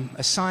 Baptism,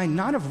 a sign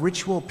not of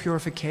ritual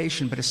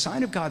purification, but a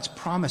sign of God's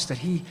promise that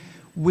he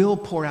will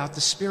pour out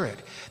the Spirit.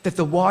 That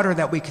the water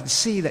that we can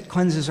see that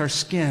cleanses our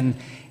skin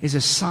is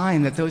a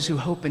sign that those who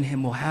hope in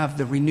him will have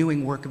the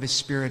renewing work of his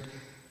Spirit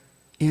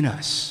in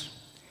us.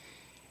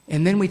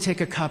 And then we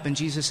take a cup, and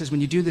Jesus says,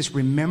 when you do this,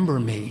 remember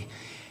me.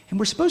 And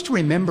we're supposed to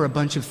remember a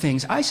bunch of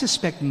things. I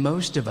suspect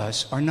most of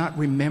us are not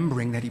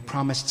remembering that he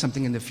promised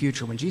something in the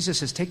future. When Jesus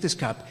says, take this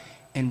cup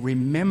and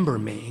remember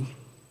me,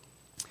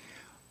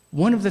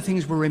 one of the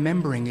things we're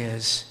remembering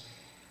is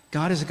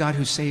God is a God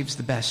who saves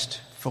the best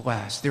for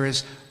last. There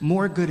is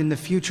more good in the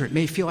future. It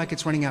may feel like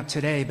it's running out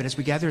today, but as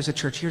we gather as a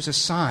church, here's a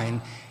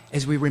sign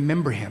as we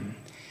remember him.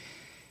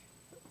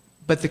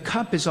 But the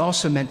cup is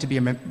also meant to be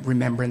a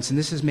remembrance, and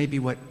this is maybe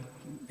what,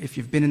 if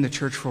you've been in the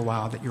church for a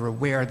while, that you're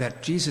aware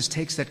that Jesus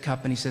takes that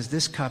cup and he says,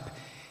 this cup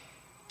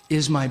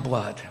is my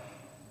blood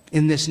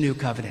in this new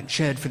covenant,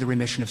 shed for the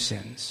remission of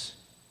sins.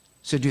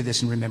 So do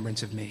this in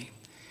remembrance of me.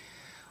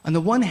 On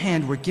the one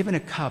hand, we're given a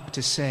cup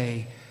to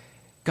say,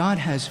 God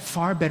has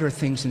far better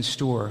things in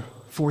store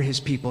for his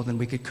people than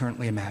we could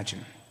currently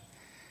imagine.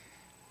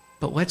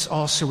 But let's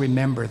also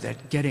remember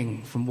that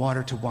getting from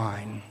water to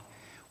wine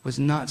was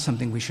not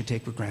something we should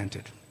take for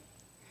granted.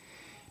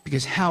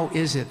 Because how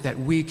is it that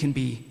we can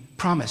be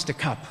promised a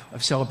cup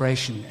of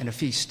celebration and a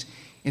feast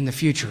in the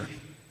future?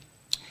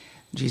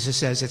 Jesus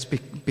says it's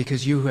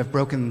because you who have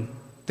broken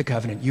the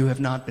covenant, you have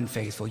not been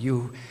faithful,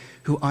 you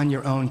who on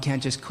your own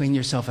can't just clean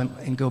yourself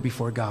and go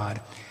before God.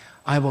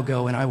 I will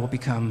go and I will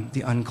become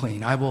the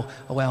unclean. I will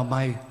allow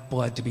my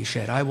blood to be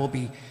shed. I will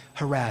be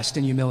harassed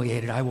and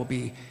humiliated. I will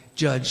be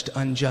judged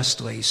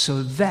unjustly,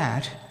 so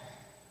that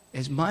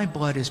as my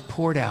blood is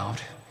poured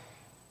out,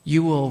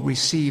 you will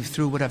receive,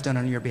 through what I've done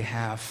on your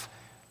behalf,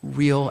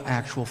 real,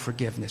 actual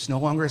forgiveness. No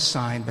longer a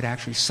sign, but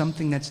actually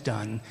something that's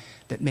done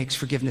that makes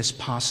forgiveness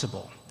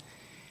possible.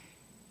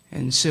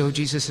 And so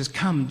Jesus says,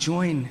 come,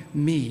 join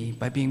me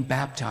by being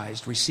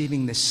baptized,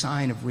 receiving this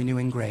sign of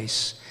renewing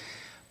grace.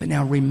 But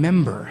now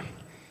remember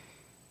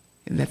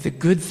that the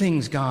good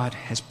things God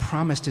has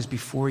promised is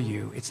before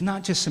you. It's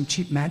not just some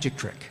cheap magic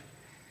trick.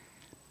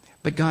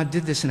 But God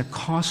did this in a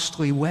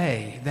costly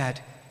way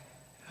that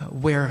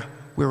where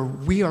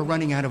we are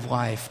running out of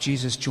life,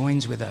 Jesus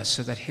joins with us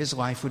so that his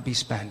life would be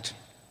spent,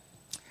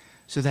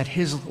 so that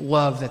his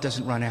love that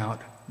doesn't run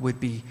out would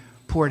be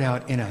poured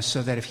out in us,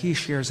 so that if he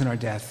shares in our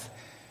death,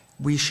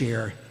 we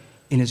share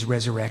in his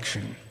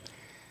resurrection.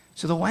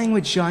 So the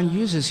language John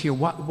uses here,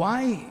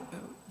 why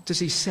does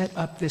he set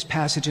up this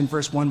passage in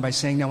verse 1 by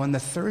saying, now on the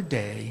third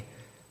day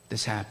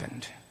this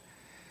happened?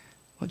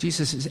 Well,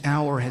 Jesus'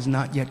 hour has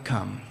not yet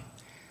come.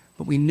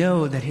 But we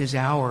know that his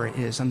hour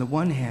is, on the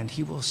one hand,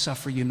 he will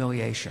suffer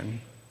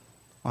humiliation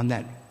on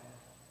that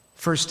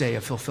first day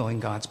of fulfilling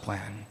God's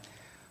plan.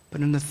 But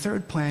in the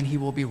third plan, he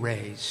will be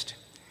raised.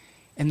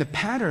 And the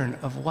pattern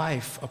of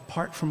life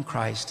apart from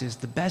Christ is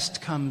the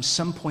best comes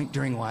some point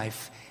during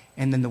life,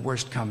 and then the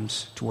worst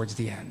comes towards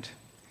the end.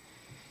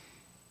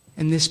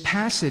 In this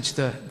passage,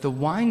 the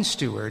wine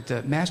steward,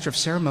 the master of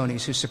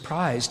ceremonies, who's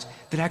surprised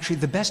that actually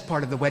the best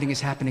part of the wedding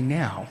is happening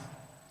now.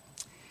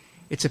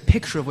 It's a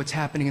picture of what's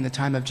happening in the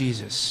time of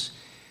Jesus.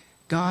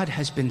 God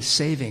has been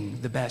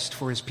saving the best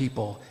for his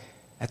people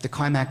at the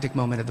climactic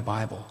moment of the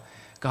Bible.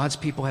 God's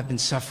people have been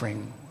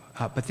suffering,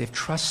 but they've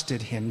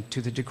trusted him to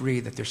the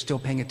degree that they're still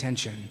paying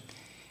attention.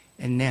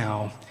 And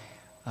now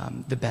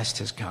the best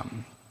has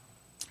come.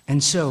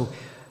 And so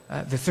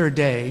the third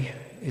day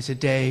is a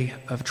day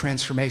of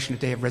transformation, a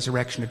day of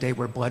resurrection, a day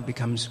where blood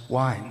becomes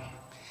wine.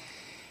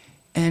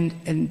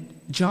 And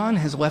John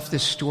has left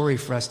this story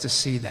for us to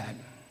see that.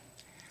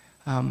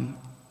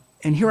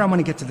 And here I want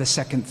to get to the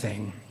second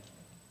thing.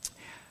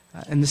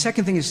 And the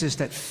second thing is this,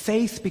 that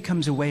faith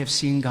becomes a way of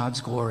seeing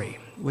God's glory.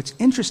 What's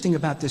interesting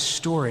about this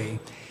story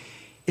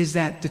is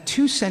that the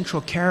two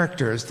central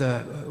characters,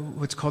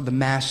 what's called the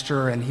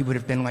master, and he would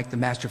have been like the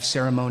master of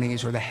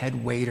ceremonies or the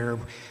head waiter,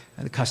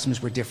 the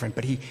customs were different,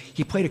 but he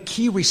played a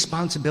key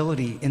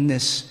responsibility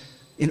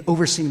in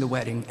overseeing the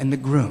wedding, and the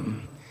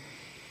groom.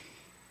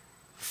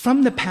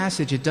 From the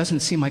passage, it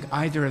doesn't seem like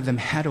either of them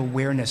had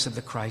awareness of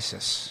the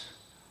crisis.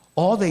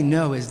 All they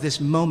know is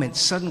this moment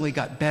suddenly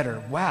got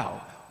better.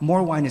 Wow,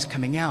 more wine is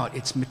coming out.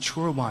 It's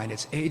mature wine,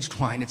 it's aged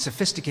wine, it's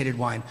sophisticated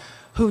wine.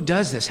 Who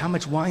does this? How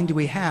much wine do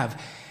we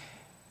have?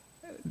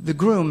 The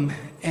groom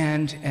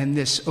and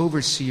this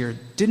overseer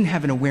didn't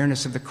have an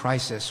awareness of the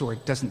crisis, or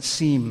it doesn't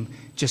seem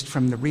just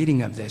from the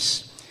reading of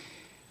this.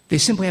 They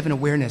simply have an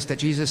awareness that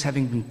Jesus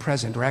having been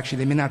present, or actually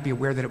they may not be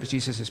aware that it was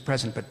Jesus is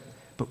present, but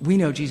we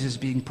know Jesus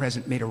being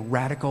present made a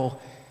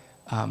radical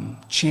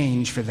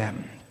change for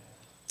them.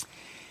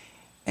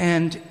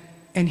 And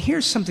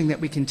here's something that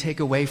we can take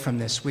away from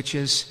this, which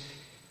is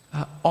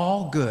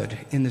all good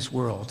in this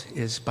world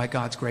is by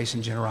God's grace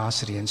and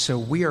generosity. And so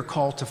we are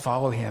called to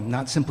follow him,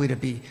 not simply to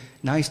be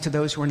nice to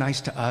those who are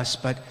nice to us,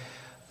 but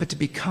to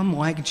become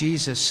like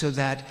Jesus, so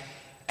that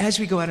as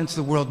we go out into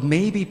the world,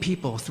 maybe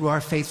people, through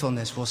our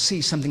faithfulness, will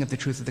see something of the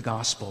truth of the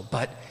gospel.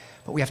 But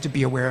we have to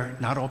be aware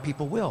not all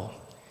people will.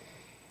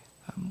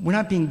 We're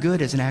not being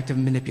good as an act of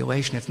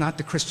manipulation. It's not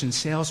the Christian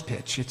sales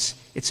pitch.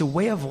 It's a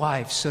way of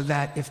life so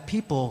that if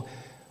people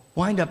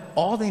wind up,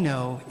 all they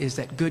know is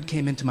that good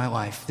came into my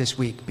life this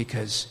week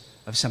because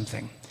of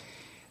something.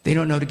 They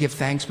don't know to give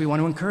thanks. We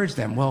want to encourage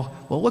them. Well,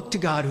 look to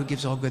God who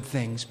gives all good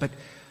things. But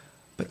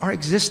our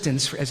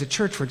existence as a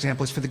church, for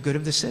example, is for the good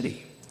of the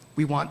city.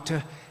 We want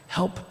to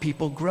help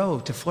people grow,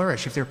 to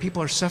flourish. If there are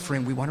people who are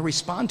suffering, we want to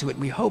respond to it.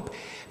 And we hope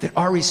that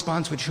our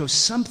response would show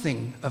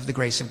something of the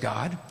grace of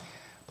God.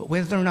 But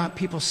whether or not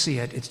people see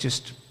it, it's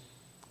just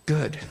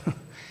good.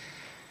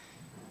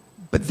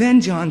 But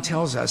then John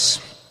tells us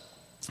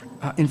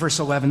in verse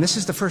 11, this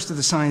is the first of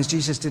the signs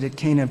Jesus did at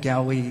Cana of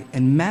Galilee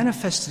and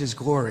manifested his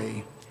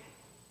glory,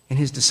 and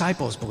his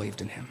disciples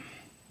believed in him.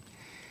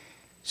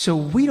 So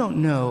we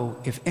don't know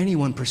if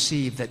anyone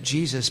perceived that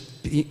Jesus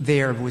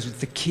there was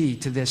the key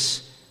to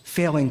this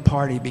failing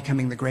party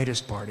becoming the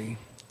greatest party.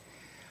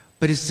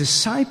 But his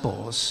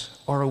disciples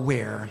are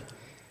aware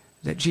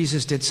that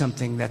Jesus did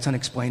something that's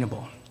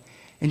unexplainable.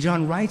 And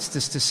John writes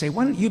this to say,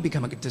 why don't you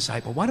become a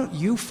disciple? Why don't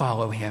you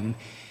follow him?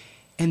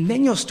 And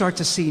then you'll start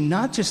to see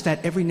not just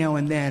that every now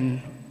and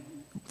then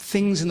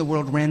things in the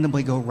world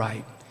randomly go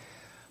right,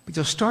 but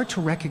you'll start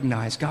to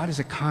recognize God is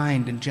a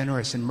kind and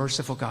generous and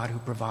merciful God who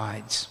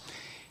provides.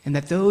 And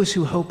that those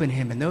who hope in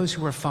him and those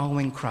who are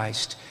following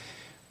Christ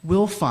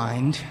will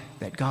find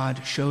that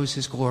God shows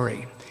his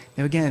glory.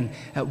 Now again,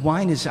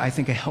 wine is, I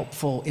think, a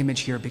helpful image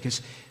here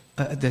because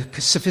the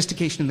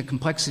sophistication and the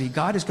complexity,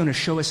 God is going to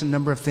show us a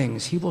number of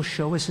things. He will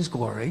show us his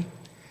glory,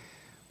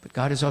 but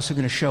God is also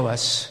going to show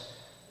us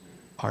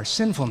our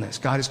sinfulness.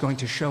 God is going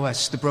to show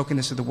us the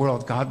brokenness of the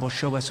world. God will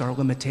show us our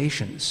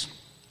limitations.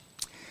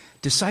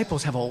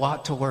 Disciples have a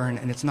lot to learn,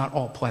 and it's not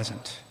all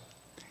pleasant.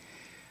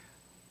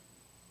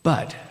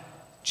 But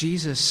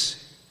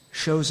Jesus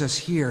shows us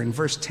here in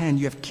verse 10,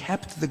 you have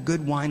kept the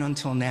good wine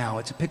until now.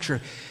 It's a picture.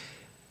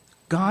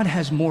 God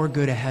has more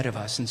good ahead of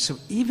us. And so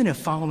even if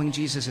following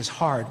Jesus is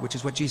hard, which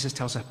is what Jesus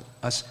tells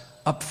us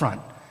up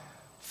front,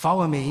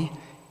 follow me,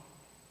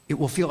 it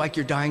will feel like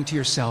you're dying to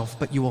yourself,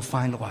 but you will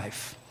find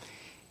life.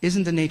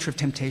 Isn't the nature of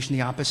temptation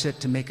the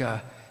opposite, to make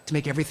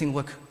everything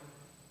look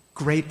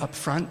great up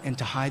front and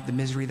to hide the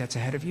misery that's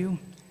ahead of you?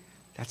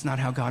 That's not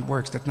how God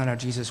works. That's not how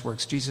Jesus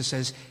works. Jesus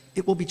says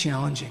it will be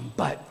challenging,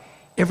 but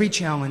every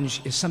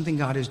challenge is something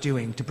God is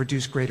doing to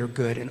produce greater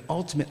good. And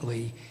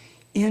ultimately,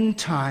 in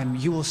time,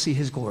 you will see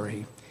his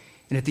glory.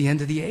 And at the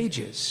end of the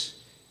ages,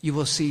 you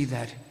will see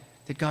that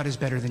God is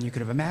better than you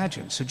could have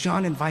imagined. So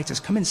John invites us,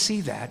 come and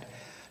see that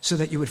so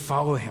that you would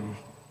follow him.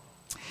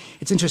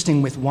 It's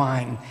interesting with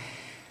wine.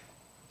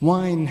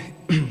 Wine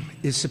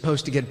is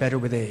supposed to get better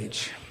with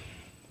age.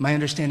 My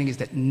understanding is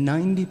that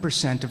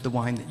 90% of the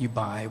wine that you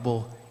buy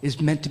is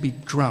meant to be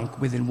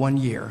drunk within 1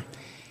 year.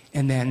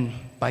 And then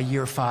by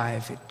year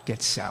 5, it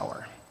gets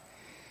sour.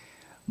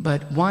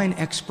 But wine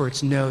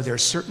experts know there are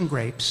certain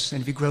grapes,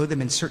 and if you grow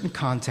them in certain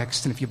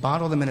contexts, and if you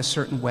bottle them in a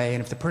certain way,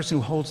 and if the person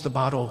who holds the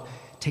bottle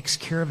takes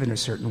care of it in a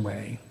certain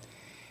way,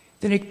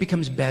 then it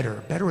becomes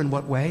better. Better in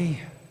what way?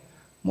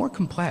 More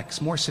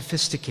complex, more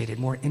sophisticated,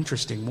 more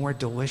interesting, more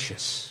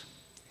delicious.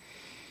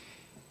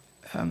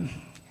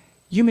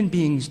 Human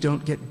beings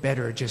don't get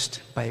better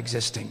just by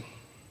existing.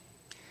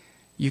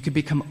 You could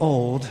become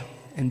old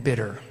and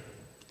bitter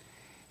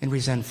and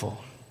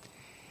resentful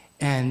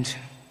and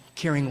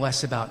caring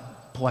less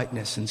about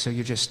politeness, and so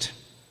you're just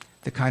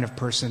the kind of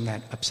person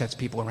that upsets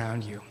people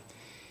around you.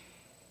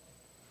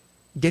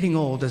 Getting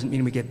old doesn't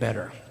mean we get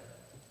better.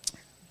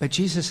 But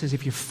Jesus says,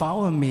 if you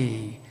follow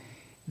me,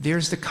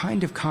 there's the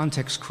kind of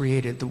context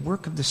created, the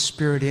work of the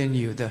Spirit in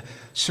you, the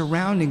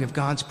surrounding of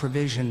God's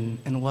provision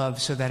and love,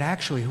 so that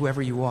actually,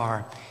 whoever you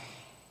are,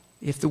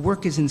 if the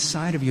work is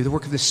inside of you, the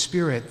work of the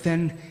Spirit,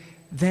 then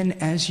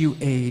as you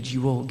age,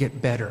 you will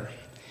get better.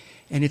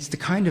 And it's the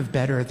kind of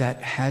better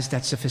that has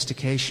that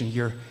sophistication.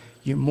 You're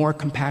more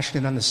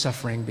compassionate on the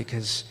suffering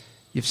because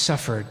you've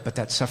suffered, but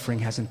that suffering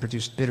hasn't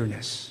produced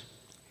bitterness.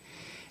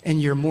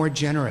 And you're more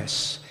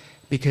generous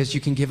because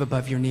you can give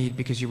above your need,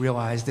 because you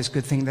realize this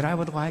good thing that I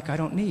would like, I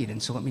don't need,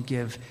 and so let me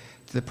give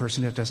to the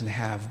person who doesn't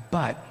have.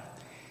 But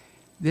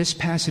this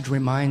passage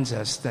reminds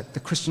us that the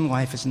Christian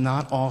life is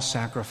not all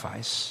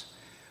sacrifice,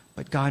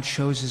 but God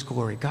shows his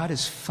glory. God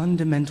is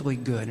fundamentally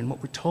good, and what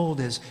we're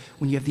told is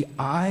when you have the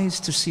eyes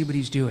to see what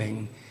he's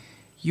doing,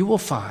 you will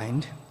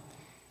find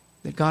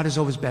that God is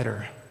always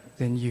better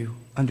than you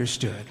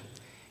understood.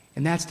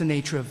 And that's the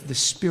nature of the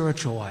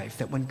spiritual life,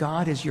 that when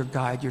God is your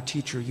guide, your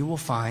teacher, you will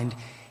find,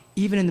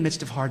 even in the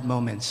midst of hard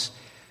moments,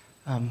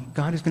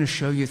 God is going to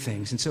show you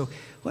things. And so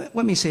let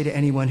me say to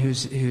anyone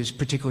who's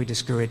particularly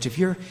discouraged, if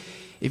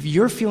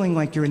you're feeling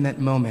like you're in that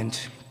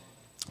moment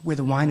where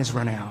the wine has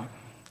run out,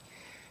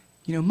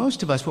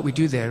 most of us, what we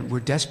do there, we're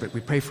desperate.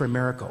 We pray for a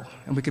miracle,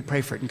 and we could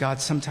pray for it, and God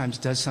sometimes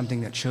does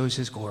something that shows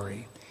his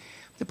glory.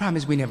 The problem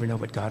is we never know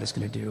what God is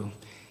going to do.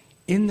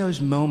 In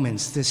those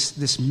moments,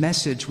 this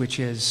message, which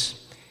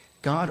is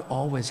God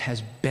always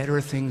has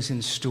better things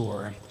in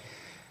store,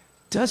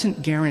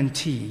 doesn't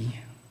guarantee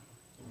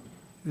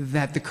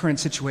that the current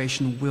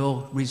situation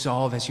will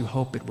resolve as you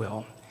hope it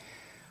will.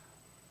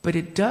 But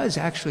it does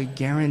actually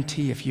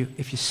guarantee, if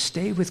you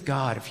stay with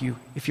God, if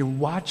you're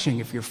watching,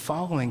 if you're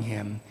following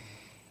him,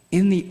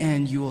 in the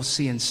end you will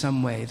see in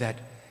some way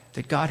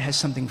that God has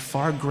something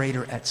far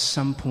greater at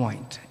some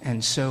point.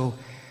 And so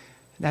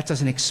that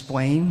doesn't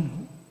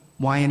explain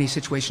why any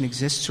situation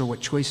exists or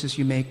what choices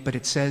you make, but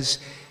it says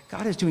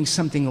God is doing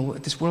something.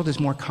 This world is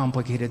more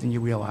complicated than you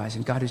realize,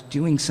 and God is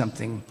doing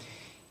something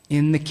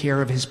in the care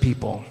of his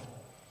people,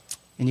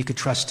 and you could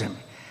trust him.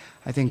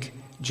 I think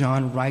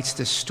John writes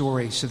this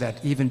story so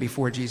that even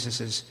before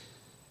Jesus is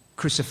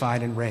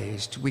crucified and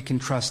raised, we can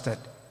trust that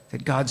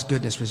God's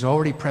goodness was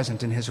already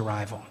present in his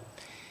arrival.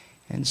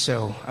 And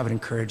so I would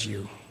encourage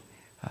you,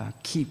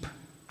 keep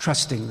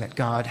trusting that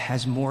God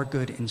has more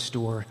good in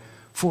store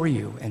for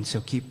you, and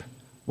so keep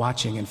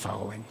watching and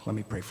following. Let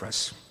me pray for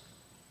us.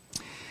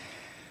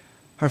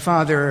 Our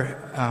Father,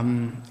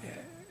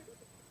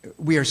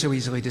 we are so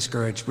easily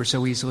discouraged. We're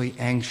so easily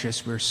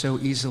anxious. We're so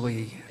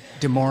easily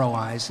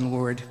demoralized. And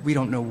Lord, we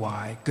don't know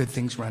why good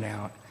things run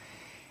out.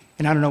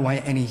 And I don't know why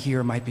any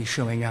here might be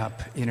showing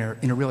up in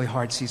a really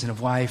hard season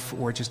of life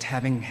or just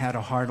having had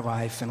a hard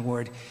life. And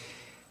Lord,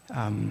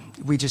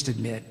 we just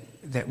admit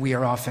that we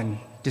are often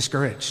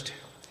discouraged.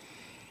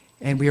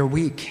 And we are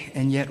weak,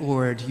 and yet,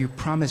 Lord, you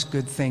promise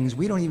good things.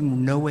 We don't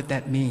even know what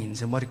that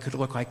means and what it could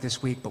look like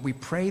this week, but we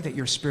pray that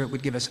your Spirit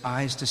would give us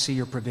eyes to see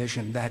your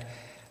provision, that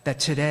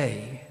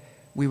today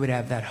we would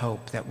have that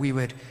hope, that we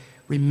would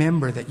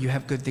remember that you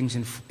have good things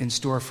in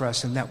store for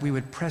us, and that we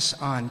would press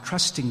on,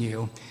 trusting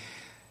you,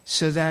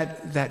 so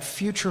that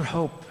future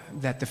hope,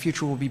 that the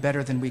future will be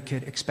better than we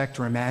could expect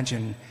or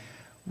imagine,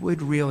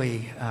 would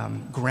really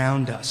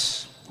ground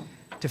us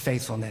to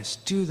faithfulness.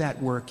 Do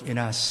that work in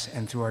us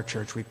and through our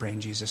church, we pray in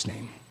Jesus'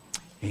 name.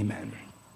 Amen.